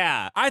 exactly.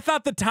 Yeah. I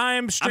thought the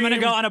time stream. I'm going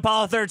to go on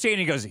Apollo 13.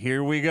 He goes,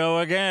 here we go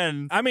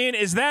again. I mean,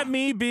 is that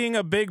me being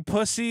a big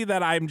pussy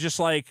that I'm just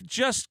like,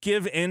 just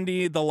give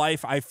Indy the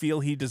life I feel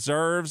he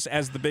deserves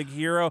as the big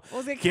hero?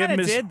 Well, they kind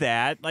of did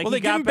that. Like, well, he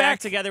got back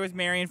together with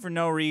Marion for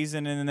no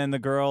reason, and then the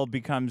girl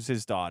becomes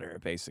his daughter,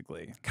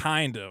 basically.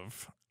 Kind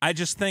of. I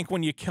just think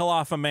when you kill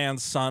off a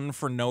man's son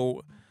for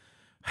no...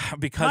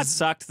 because that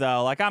sucked,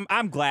 though. Like,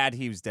 I'm glad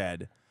he was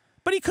dead.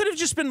 But he could have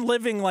just been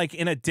living, like,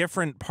 in a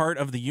different part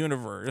of the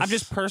universe. I'm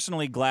just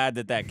personally glad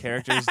that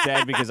character is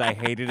dead because I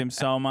hated him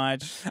so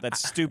much. That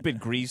stupid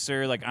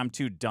greaser, like, I'm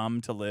too dumb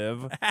to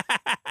live.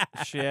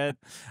 Shit.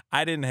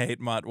 I didn't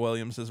hate Mutt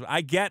Williams.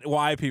 I get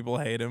why people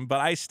hate him, but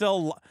I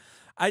still...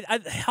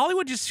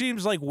 Hollywood just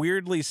seems, like,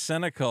 weirdly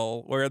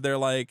cynical, where they're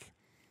like...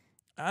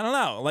 I don't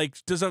know. Like,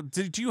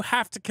 did you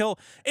have to kill?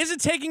 Is it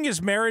taking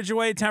his marriage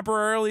away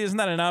temporarily? Isn't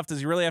that enough? Does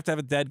he really have to have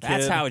a dead kid?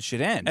 That's how it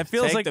should end. It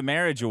feels Take like the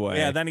marriage away.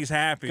 Yeah, then he's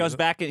happy. Goes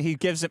back and he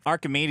gives him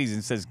Archimedes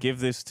and says, "Give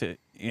this to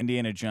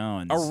Indiana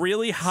Jones." A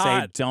really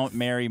hot. Say, "Don't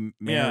marry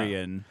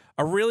Marion." Yeah.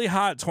 A really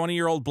hot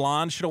 20-year-old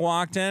blonde should have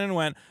walked in and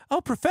went,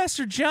 "Oh,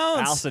 Professor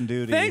Jones, Alison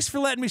Duty. Thanks for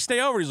letting me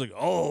stay over." He's like,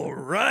 "All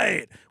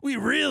right, we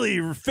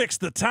really fixed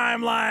the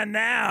timeline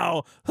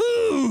now."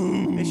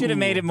 Ooh. They should have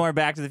made it more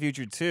Back to the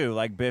Future too,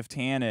 like Biff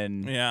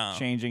Tannen, yeah,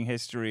 changing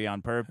history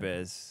on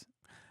purpose.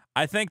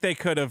 I think they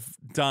could have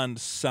done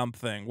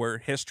something where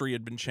history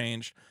had been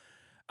changed.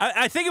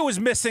 I think it was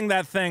missing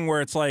that thing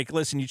where it's like,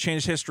 listen, you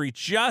changed history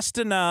just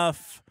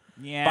enough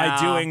by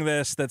doing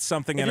this that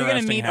something interesting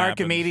happened. If you're going to meet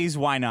Archimedes,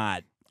 why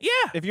not?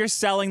 Yeah. If you're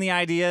selling the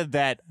idea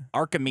that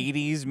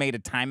Archimedes made a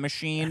time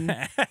machine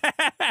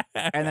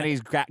and then he's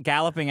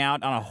galloping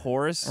out on a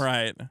horse.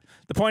 Right.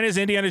 The point is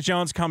Indiana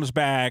Jones comes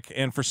back,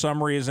 and for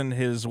some reason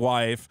his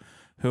wife,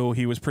 who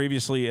he was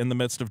previously in the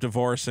midst of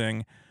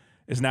divorcing,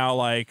 is now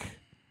like,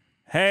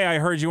 hey, I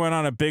heard you went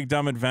on a big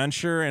dumb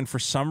adventure, and for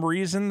some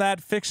reason that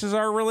fixes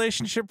our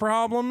relationship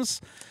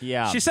problems.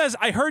 Yeah. She says,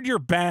 I heard you're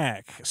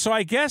back. So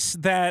I guess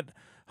that...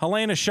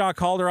 Helena Shaw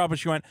called her up and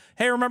she went,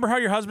 hey, remember how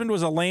your husband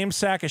was a lame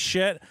sack of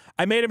shit?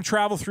 I made him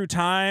travel through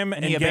time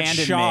and get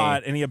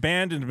shot, and he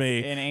abandoned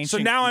me. So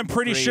now I'm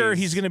pretty sure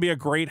he's going to be a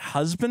great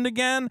husband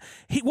again.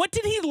 What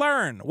did he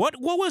learn? What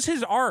was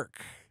his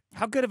arc?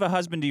 How good of a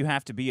husband do you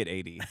have to be at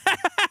 80?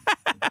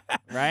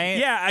 Right?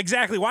 Yeah,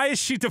 exactly. Why is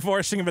she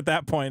divorcing him at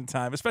that point in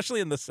time,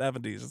 especially in the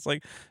 70s? It's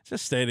like,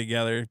 just stay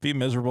together, be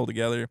miserable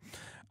together.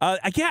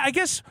 I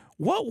guess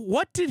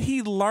what did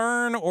he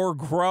learn or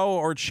grow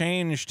or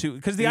change to?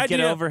 Because the idea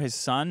get over his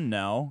son,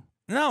 no,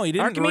 he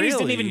didn't. Archimedes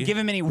didn't even give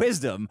him any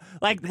wisdom.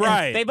 Like,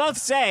 right? They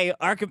both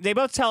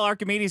tell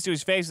Archimedes to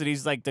his face that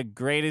he's like the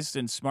greatest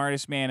and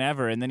smartest man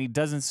ever, and then he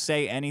doesn't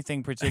say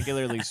anything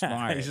particularly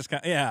smart. He's just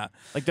yeah.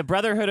 Like the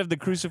Brotherhood of the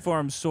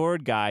Cruciform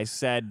Sword guy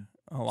said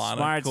a lot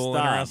smart of cool,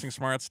 stuff. interesting,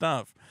 smart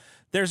stuff.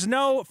 There's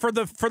no for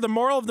the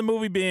moral of the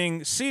movie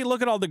being, see,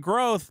 look at all the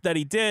growth that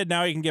he did.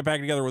 Now he can get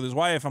back together with his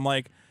wife. I'm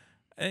like,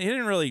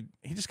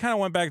 he just kind of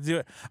went back to do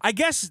it. I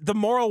guess the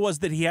moral was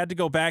that he had to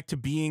go back to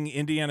being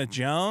Indiana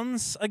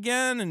Jones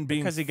again and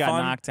being because he got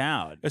knocked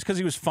out. It's because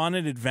he was fun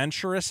and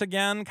adventurous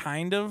again,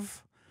 kind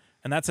of.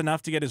 And that's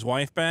enough to get his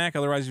wife back.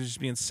 Otherwise, he was just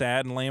being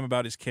sad and lame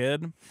about his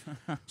kid.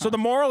 So the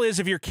moral is,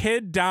 if your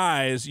kid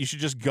dies, you should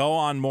just go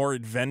on more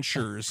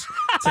adventures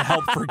to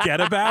help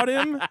forget about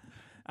him.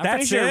 I'm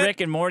pretty sure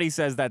Rick and Morty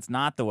says that's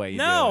not the way you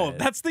do it. No,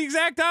 that's the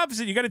exact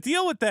opposite. You got to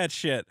deal with that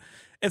shit.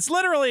 It's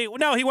literally,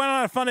 no, he went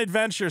on a fun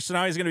adventure, so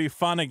now he's going to be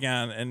fun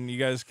again, and you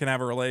guys can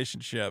have a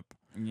relationship.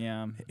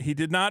 Yeah. He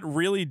did not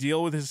really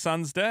deal with his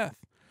son's death,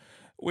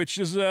 which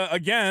is,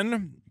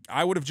 again,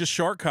 I would have just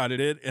shortcutted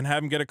it and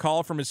have him get a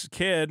call from his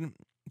kid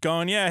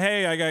going, yeah,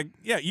 hey, I got,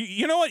 yeah,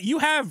 you know what? You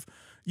have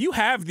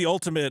the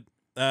ultimate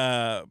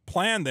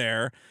plan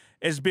there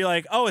is be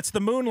like, oh, it's the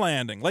moon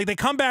landing. Like, they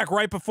come back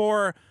right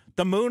before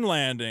the moon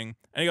landing,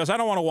 and he goes, I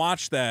don't want to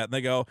watch that. And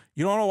they go,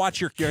 you don't want to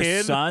watch your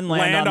kid son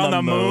land on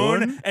the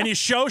moon? And you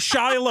show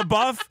Shia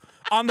LaBeouf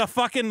on the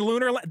fucking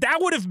lunar that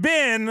would have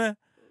been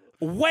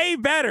way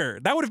better.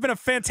 That would have been a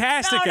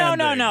fantastic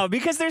ending. No,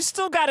 because there's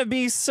still got to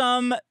be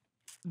some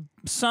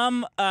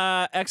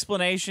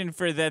explanation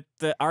for that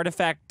the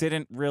artifact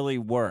didn't really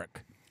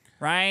work,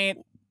 right?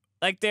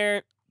 Like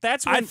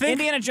that's when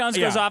Indiana Jones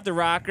goes off the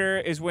rocker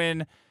is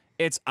when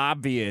it's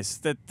obvious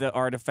that the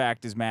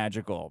artifact is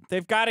magical.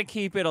 They've got to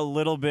keep it a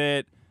little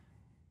bit.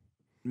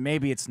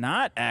 Maybe it's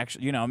not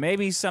actually, you know,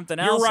 maybe something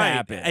else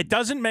happened. It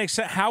doesn't make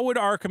sense. How would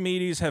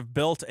Archimedes have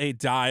built a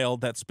dial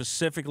that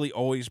specifically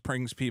always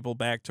brings people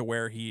back to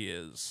where he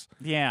is?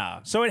 Yeah.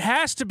 So it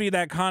has to be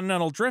that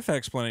continental drift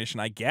explanation,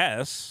 I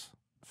guess.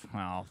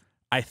 Well,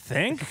 I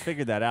think.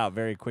 Figured that out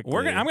very quickly.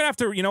 I'm going to have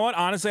to, you know what?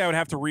 Honestly, I would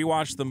have to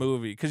rewatch the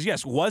movie. Because,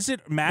 yes, was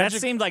it magic? That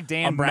seemed like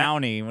Dan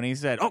Brownie when he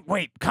said, oh,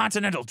 wait,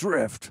 continental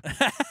drift.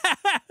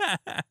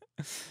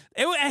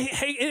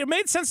 It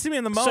made sense to me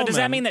in the moment. So does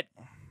that mean that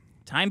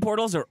time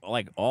portals are,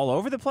 like, all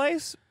over the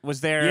place? Was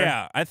there...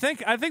 Yeah, I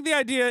think the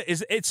idea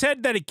is it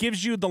said that it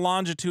gives you the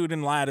longitude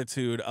and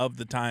latitude of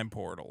the time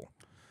portal.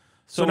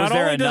 So was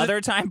there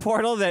another time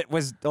portal that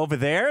was over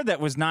there that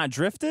was not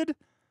drifted?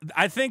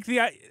 I think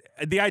the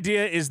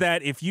idea is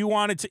that if you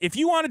wanted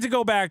to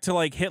go back to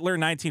like Hitler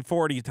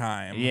 1940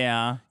 time,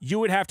 yeah, you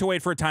would have to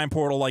wait for a time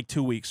portal like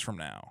 2 weeks from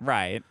now.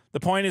 Right. The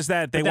point is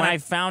that then I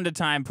found a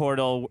time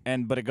portal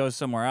but it goes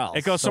somewhere else.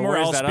 It goes somewhere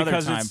else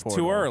because it's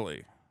too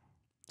early.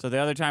 So the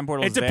other time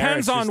portal is there. It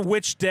depends on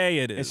which day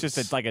it is. It's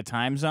just like a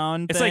time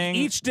zone It's thing? like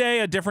each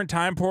day a different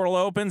time portal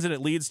opens and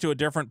it leads to a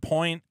different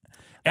point.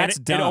 That's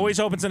and dumb. It always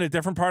opens in a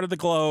different part of the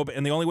globe,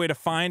 and the only way to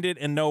find it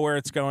and know where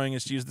it's going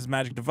is to use this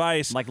magic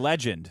device. Like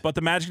Legend. But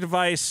the magic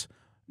device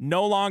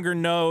no longer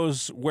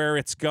knows where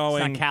it's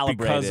going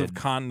because of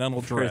continental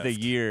drift. For the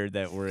year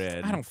that we're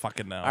in. I don't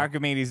fucking know.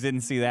 Archimedes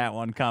didn't see that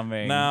one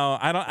coming. No,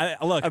 I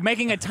don't. Look. Of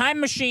making a time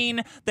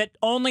machine that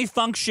only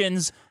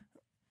functions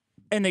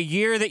in the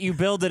year that you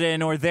build it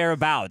in or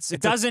thereabouts.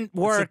 It doesn't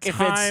work if it's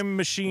a time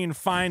machine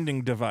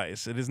finding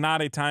device. It is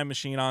not a time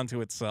machine onto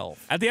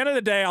itself. At the end of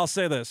the day, I'll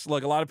say this.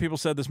 Look, a lot of people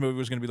said this movie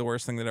was going to be the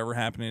worst thing that ever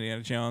happened to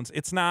Indiana Jones.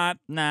 It's not.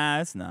 Nah,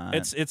 it's not.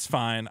 It's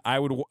fine. I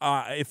would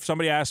if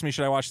somebody asked me,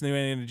 should I watch the new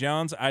Indiana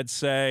Jones? I'd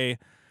say,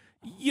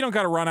 you don't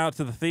got to run out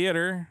to the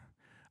theater.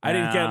 I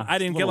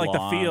didn't get like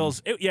the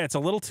feels. Yeah, it's a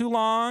little too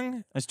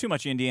long. There's too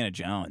much Indiana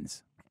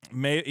Jones.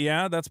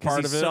 Yeah, that's part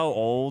of it. He's so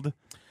old.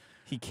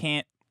 He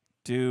can't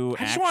do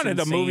I just wanted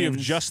a movie of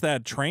just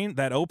that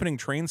opening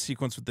train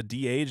sequence with the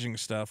de-aging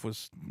stuff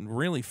was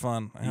really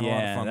fun. I had a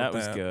lot of fun that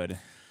with was good.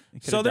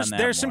 So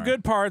there's some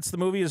good parts. The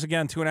movie is,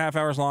 again, 2.5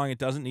 hours long. It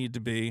doesn't need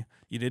to be.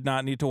 You did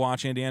not need to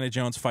watch Indiana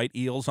Jones fight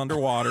eels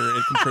underwater.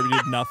 It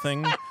contributed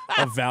nothing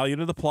of value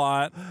to the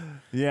plot.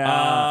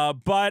 Yeah.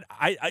 But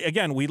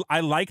I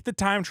like the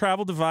time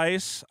travel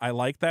device. I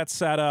like that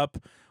setup.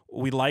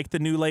 We like the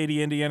new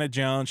lady Indiana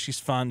Jones. She's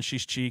fun.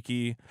 She's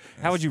cheeky.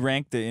 How would you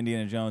rank the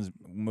Indiana Jones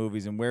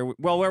movies, and where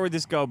would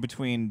this go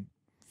between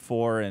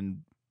 4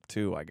 and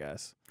 2, I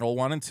guess? Well,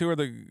 1 and 2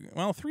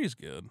 are 3 is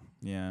good.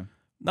 Yeah.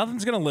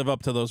 Nothing's going to live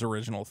up to those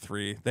original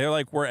 3.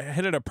 We're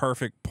hit at a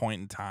perfect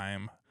point in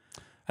time.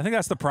 I think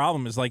that's the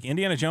problem is like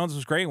Indiana Jones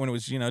was great when it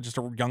was, just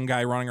a young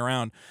guy running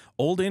around.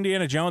 Old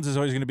Indiana Jones is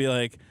always going to be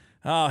like,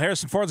 oh,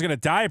 Harrison Ford's going to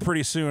die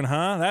pretty soon,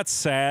 huh? That's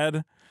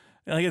sad.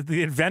 Like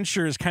the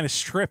adventure is kind of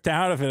stripped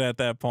out of it at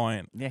that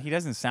point. Yeah, he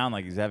doesn't sound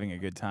like he's having a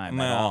good time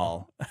at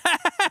all.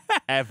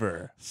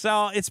 Ever.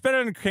 So it's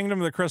better than Kingdom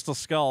of the Crystal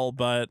Skull,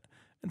 but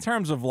in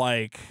terms of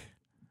like,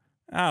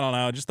 I don't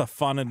know, just the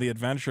fun and the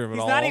adventure of it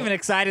all. He's not even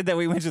excited that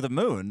we went to the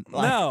moon.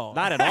 Like, no.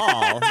 Not at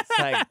all. It's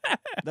like,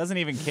 doesn't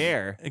even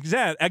care.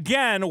 Exactly.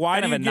 Again,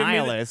 why kind do of you a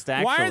nihilist, give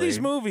me why are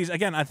these movies,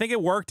 again, I think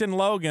it worked in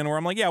Logan where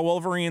I'm like, yeah,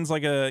 Wolverine's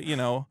like a,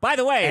 by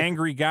the way,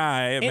 angry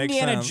guy. It makes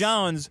sense. Indiana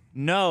Jones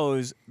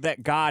knows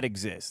that God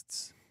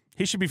exists.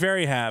 He should be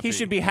very happy. He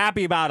should be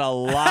happy about a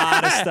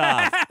lot of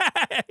stuff.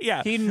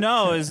 Yeah. He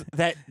knows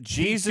that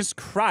Jesus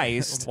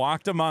Christ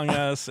walked among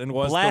us and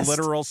was the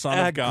literal Son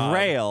of God.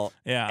 Grail.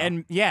 Yeah.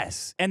 And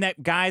yes, and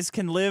that guys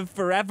can live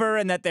forever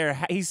and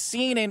that he's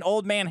seen an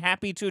old man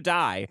happy to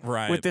die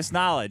with this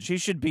knowledge. He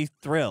should be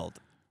thrilled.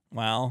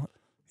 Well,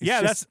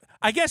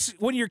 I guess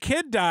when your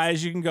kid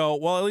dies, you can go,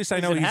 well, at least I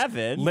know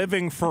he's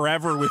living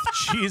forever with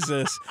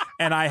Jesus,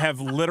 and I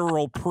have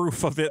literal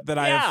proof of it that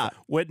I have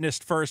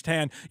witnessed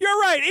firsthand. You're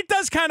right. It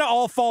does kind of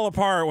all fall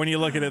apart when you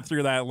look at it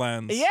through that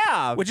lens.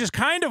 Yeah. Which is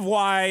kind of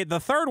why the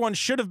third one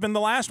should have been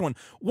the last one.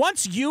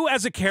 Once you,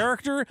 as a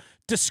character,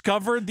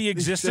 discovered the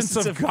existence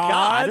of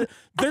God.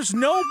 There's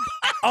no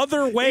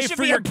other way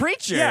for your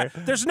preacher. Yeah,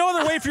 there's no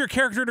other way for your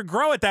character to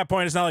grow at that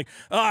point. It's not like,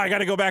 oh, I got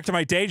to go back to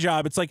my day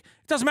job. It's like,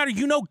 it doesn't matter.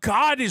 You know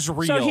God is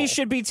real. So he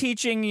should be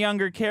teaching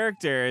younger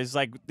characters,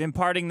 like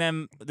imparting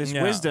them this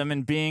wisdom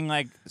and being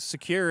like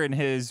secure in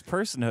his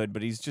personhood,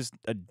 but he's just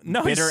a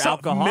bitter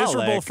alcoholic.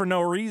 Miserable for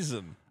no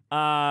reason.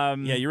 Yeah,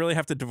 you really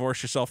have to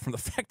divorce yourself from the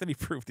fact that he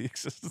proved the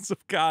existence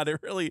of God. It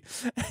really,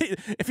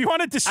 if you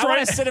want to destroy, I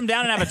want to sit him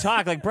down and have a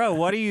talk. Like, bro,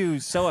 what are you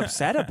so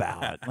upset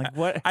about? Like,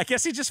 what? I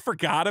guess he just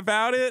forgot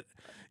about it.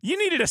 You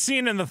needed a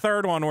scene in the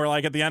third one where,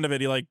 like, at the end of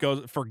it, he like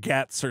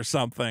forgets or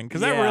something,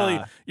 because that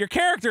really, your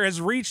character has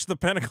reached the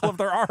pinnacle of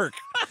their arc.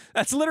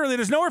 That's literally,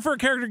 there's nowhere for a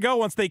character to go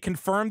once they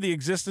confirm the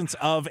existence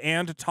of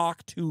and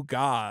talk to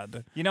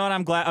God. You know what?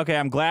 I'm glad. Okay,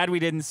 I'm glad we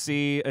didn't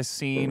see a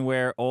scene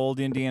where old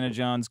Indiana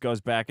Jones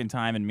goes back in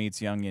time and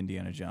meets young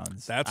Indiana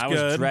Jones. That's I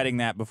good. was dreading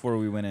that before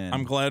we went in.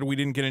 I'm glad we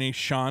didn't get any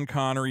Sean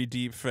Connery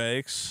deep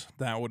fakes.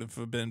 That would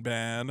have been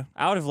bad.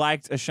 I would have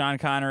liked a Sean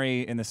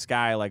Connery in the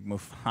sky like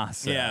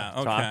Mufasa,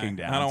 talking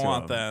down. I don't to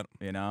want him, that.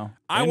 You know,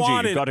 I Indy,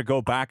 wanted. You've got to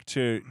go back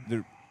to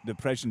the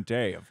present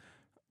day of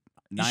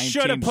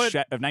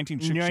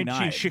 1969.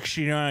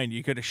 1969.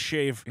 You could have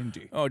shaved.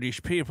 Indy. Oh, these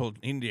people,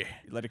 Indy.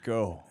 Let it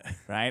go,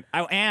 right?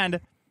 Go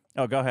ahead.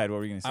 What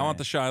were you going to say? I want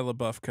the Shia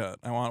LaBeouf cut.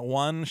 I want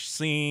one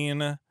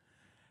scene.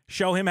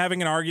 Show him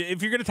having an argument.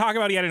 If you're going to talk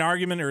about he had an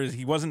argument or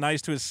he wasn't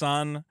nice to his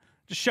son,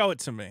 just show it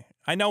to me.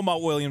 I know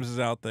Mutt Williams is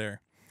out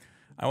there.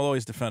 I will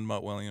always defend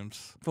Mutt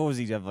Williams. What was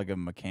he, have like a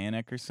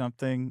mechanic or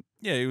something?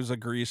 Yeah, he was a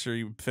greaser.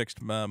 He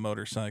fixed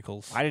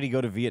motorcycles. Why did he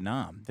go to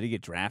Vietnam? Did he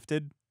get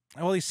drafted?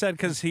 Well, he said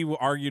because he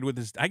argued with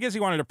his... I guess he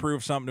wanted to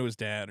prove something to his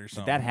dad or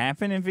something. Did that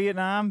happen in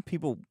Vietnam?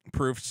 People...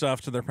 proved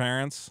stuff to their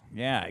parents?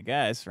 Yeah, I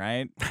guess,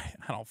 right?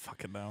 I don't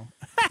fucking know.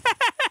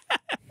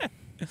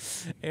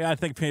 Yeah, I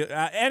think...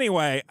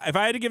 anyway, if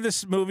I had to give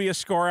this movie a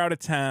score out of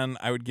 10,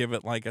 I would give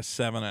it like a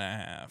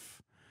 7.5.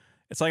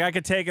 It's like I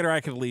could take it or I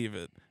could leave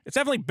it. It's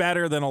definitely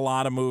better than a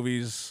lot of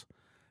movies.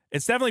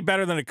 It's definitely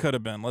better than it could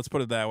have been. Let's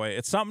put it that way.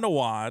 It's something to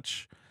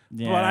watch.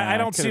 Yeah, but I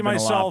don't see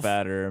myself. A lot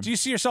better. Do you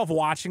see yourself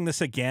watching this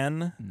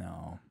again?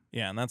 No.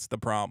 Yeah, and that's the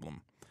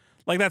problem.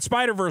 Like that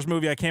Spider-Verse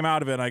movie, I came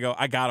out of it and I go,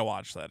 I gotta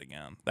watch that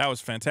again. That was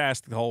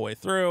fantastic the whole way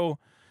through.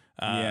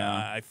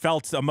 I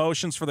felt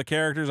emotions for the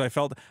characters. I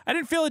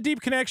didn't feel a deep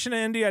connection to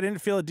Indy. I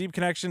didn't feel a deep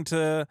connection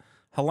to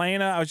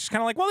Helena. I was just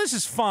kind of like, well, this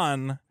is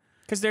fun.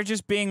 Because they're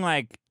just being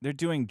like, they're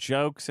doing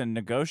jokes and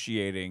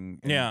negotiating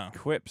and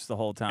quips the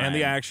whole time. And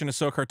the action is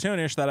so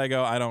cartoonish that I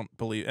go, I don't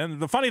believe. And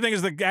the funny thing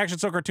is the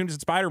action's so cartoonish in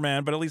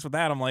Spider-Man, but at least with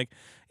that, I'm like,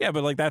 yeah,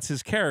 but like that's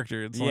his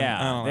character. It's like, I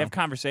don't know. They have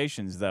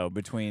conversations, though,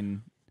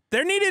 between...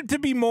 There needed to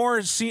be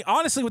more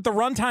honestly, with the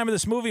runtime of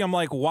this movie, I'm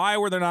like, why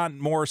were there not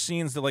more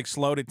scenes that like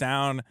slowed it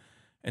down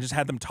and just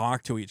had them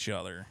talk to each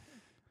other?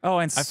 Oh,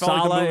 and I felt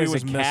like the Sala movie is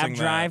was a missing cab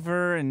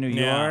driver in New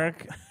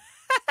York.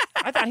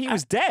 I thought he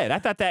was dead. I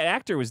thought that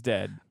actor was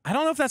dead. I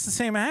don't know if that's the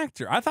same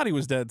actor. I thought he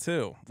was dead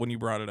too when you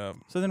brought it up.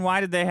 So then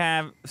why did they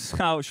have... So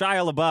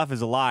Shia LaBeouf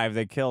is alive.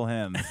 They kill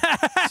him.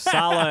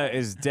 Sala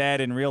is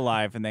dead in real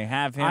life, and they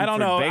have him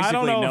for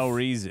basically no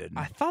reason.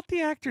 I thought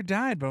the actor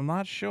died, but I'm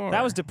not sure.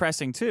 That was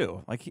depressing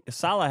too. Like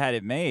Sala had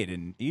it made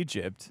in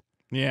Egypt.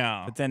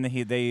 Yeah. But then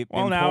they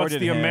imported now it's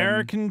the him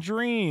American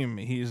dream.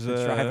 He's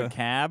to drive a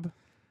cab.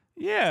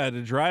 Yeah,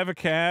 to drive a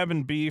cab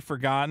and be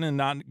forgotten and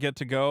not get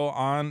to go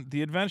on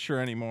the adventure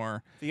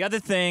anymore. The other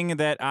thing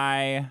that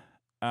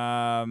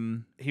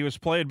he was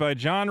played by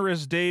John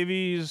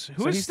Rhys-Davies,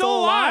 who is he's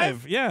still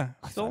alive. Yeah,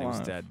 still he alive.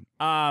 was dead.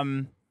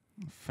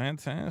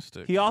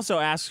 Fantastic. He also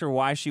asks her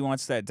why she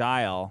wants that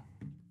dial,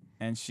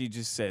 and she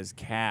just says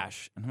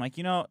cash. And I'm like,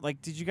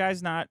 did you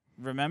guys not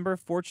remember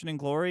Fortune and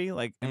Glory?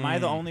 Like, am I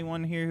the only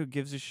one here who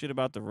gives a shit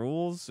about the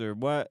rules, or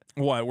what?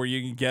 What, where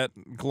you can get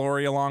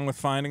glory along with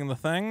finding the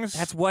things?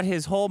 That's what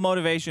his whole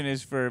motivation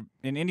is for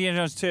in Indiana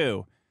Jones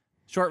 2.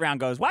 Short Round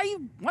goes, why do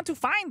you want to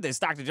find this,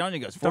 Dr. Jones? He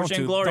goes, Fortune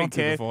and Glory, don't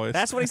kid. do the voice.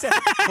 That's what he said.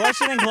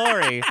 Fortune and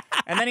Glory.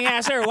 And then he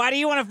asks her, why do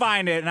you want to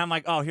find it? And I'm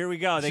like, oh, here we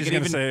go. They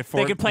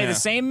could play the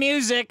same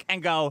music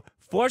and go,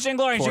 Fortune and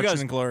Glory. And Fortune she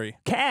goes, and Glory.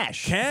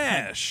 Cash.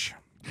 Cash.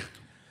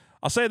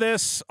 I'll say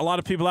this. A lot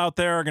of people out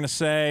there are going to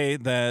say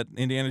that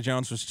Indiana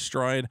Jones was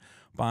destroyed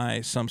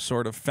by some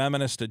sort of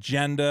feminist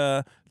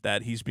agenda,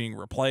 that he's being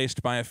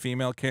replaced by a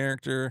female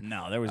character.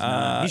 No, there was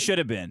none. He should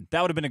have been.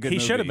 That would have been a good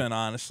movie. He should have been,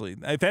 honestly.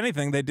 If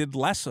anything, they did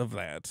less of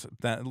that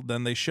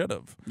than they should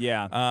have.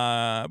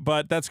 Yeah.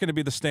 But that's going to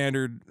be the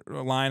standard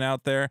line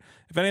out there.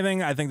 If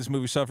anything, I think this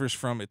movie suffers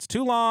from it's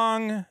too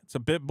long, it's a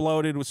bit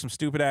bloated with some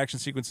stupid action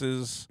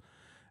sequences,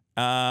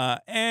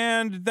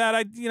 and that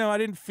I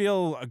didn't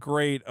feel a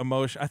great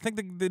emotion. I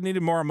think they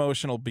needed more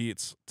emotional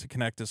beats to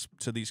connect us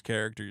to these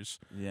characters.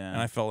 Yeah.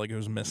 And I felt like it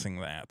was missing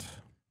that.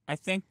 I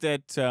think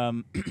that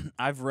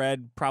I've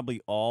read probably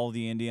all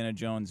the Indiana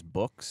Jones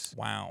books.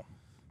 Wow.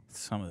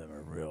 Some of them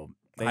are real.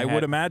 I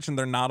would imagine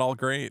they're not all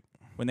great.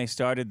 When they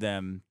started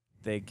them,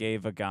 they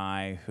gave a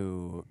guy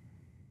who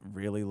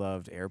really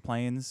loved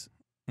airplanes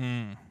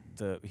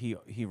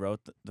he wrote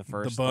the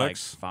first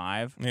books? like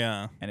 5.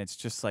 Yeah. And it's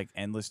just like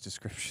endless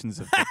descriptions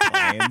of the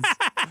planes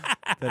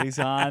that he's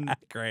on.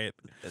 Great.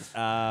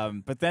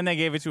 But then they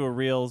gave it to a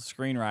real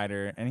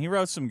screenwriter, and he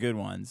wrote some good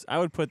ones. I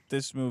would put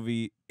this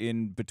movie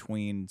in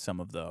between some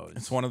of those.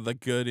 It's one of the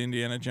good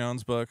Indiana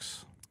Jones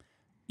books.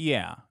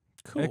 Yeah.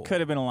 Cool. It could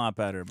have been a lot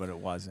better, but it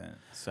wasn't.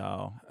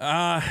 So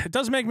it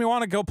does make me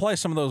want to go play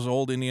some of those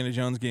old Indiana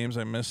Jones games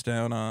I missed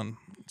out on.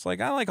 It's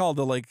like I like all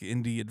the like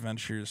Indy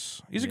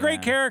adventures. He's a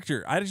great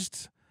character. I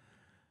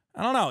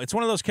don't know. It's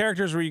one of those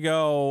characters where you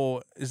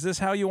go, is this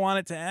how you want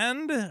it to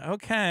end?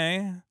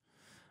 Okay.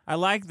 I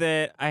like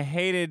that. I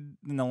hated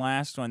in the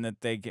last one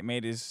that they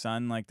made his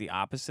son like the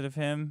opposite of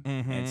him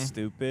and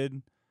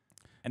stupid.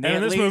 And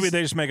in this movie,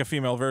 they just make a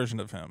female version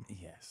of him.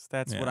 Yes,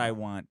 that's what I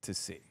want to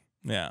see.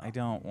 Yeah. I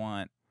don't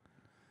want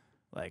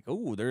like,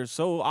 oh,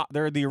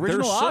 they're the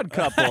original Odd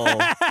Couple.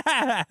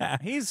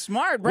 He's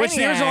smart, brainiac. Which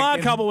the original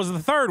Odd Couple was the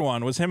third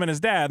one, was him and his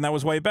dad, and that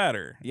was way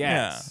better.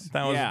 Yes.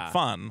 Yeah, that was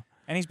fun.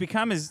 And he's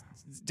become his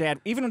dad.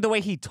 Even the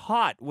way he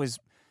taught was,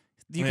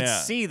 you could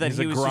see that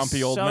he was grumpy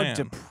just old so man.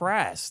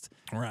 depressed.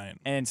 Right.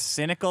 And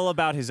cynical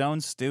about his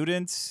own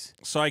students.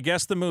 So I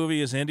guess the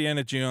movie is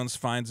Indiana Jones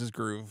finds his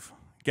groove.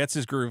 Gets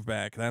his groove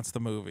back. That's the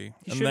movie.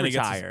 He should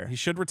retire. He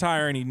should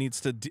retire, and he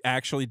needs to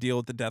actually deal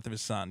with the death of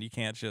his son. You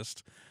can't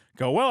just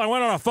go, well, I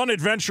went on a fun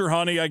adventure,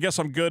 honey. I guess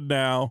I'm good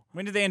now.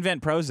 When did they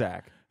invent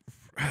Prozac?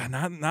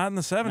 Not in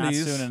the 70s. Not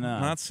soon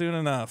enough. Not soon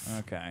enough.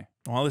 Okay.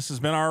 Well, this has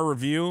been our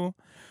review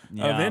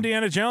of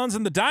Indiana Jones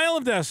and the Dial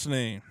of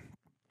Destiny.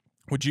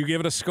 Would you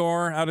give it a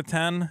score out of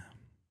 10?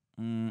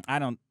 I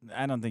don't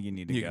think you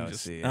need to go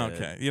see it.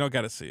 Okay, you don't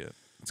got to see it.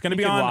 It's going to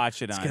be You on. could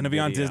watch it it's on going to be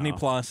on video. Disney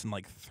Plus in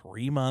like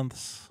 3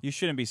 months. You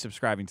shouldn't be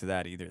subscribing to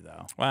that either,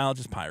 though. Well,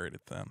 just pirate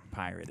it then.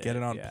 Get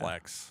it on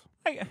Plex.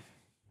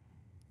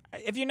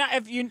 If you want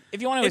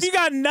to, if you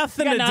got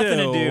nothing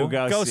to do,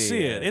 go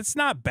see it. It's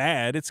not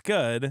bad. It's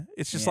good.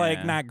 It's just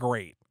like not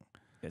great.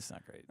 It's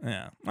not great.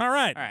 Yeah. All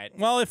right. All right.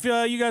 Well, if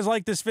you guys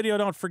like this video,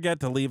 don't forget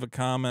to leave a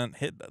comment.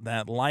 Hit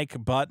that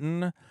like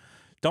button.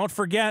 Don't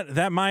forget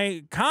that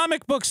my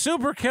comic book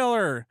Super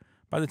Killer,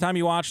 by the time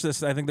you watch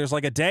this, I think there's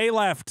like a day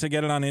left to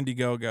get it on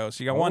Indiegogo.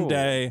 So you got 1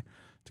 day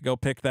to go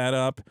pick that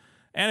up.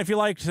 And if you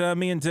liked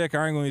me and Dick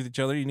arguing with each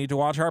other, you need to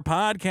watch our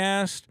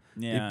podcast,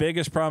 The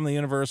Biggest Problem in the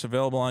Universe,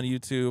 available on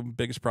YouTube,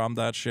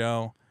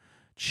 biggestproblem.show.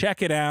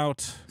 Check it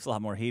out. It's a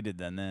lot more heated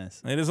than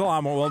this. It is a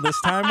lot more. Well,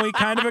 this time we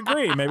kind of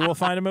agree. Maybe we'll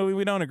find a movie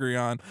we don't agree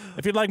on.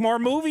 If you'd like more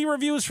movie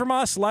reviews from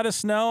us, let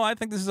us know. I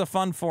think this is a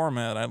fun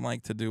format. I'd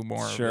like to do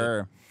more of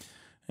it.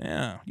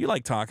 Yeah. You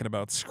like talking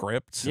about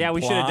scripts. Yeah, and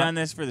we plot. should have done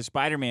this for the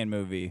Spider-Man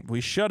movie. We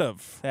should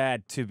have.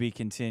 That to be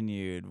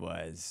continued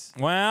was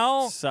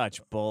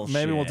such bullshit.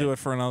 Maybe we'll do it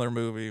for another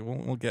movie.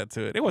 We'll get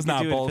to it. It was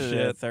not do bullshit. It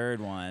for the third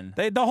one.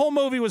 The whole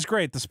movie was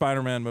great, the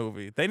Spider-Man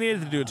movie. They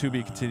needed to do a to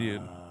be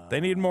continued.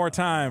 They need more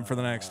time for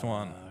the next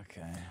one.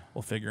 Okay.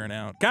 We'll figure it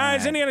out.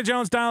 Guys, Indiana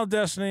Jones, Dial of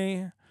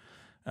Destiny.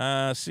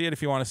 See it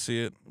if you want to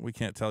see it. We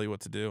can't tell you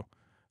what to do.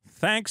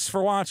 Thanks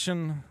for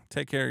watching.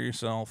 Take care of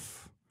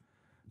yourself.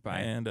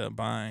 Bye. And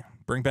bye.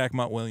 Bring back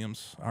Mutt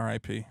Williams.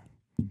 R.I.P.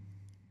 Why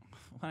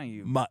don't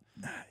you? Mutt.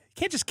 You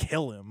can't just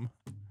kill him.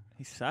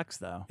 He sucks,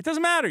 though. It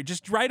doesn't matter.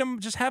 Just write him.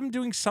 Just have him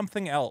doing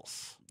something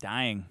else.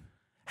 Dying.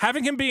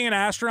 Having him being an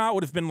astronaut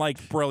would have been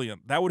like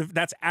brilliant.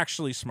 That's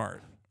actually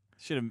smart.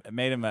 Should have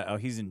made him.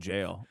 He's in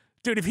jail.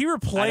 Dude, if he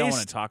replaced, I don't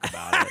want to talk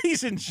about it.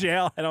 He's in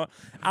jail.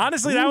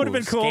 Honestly, that would have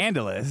been cool.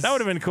 Scandalous. That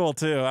would have been cool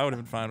too. I would have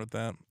been fine with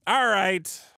that. All right.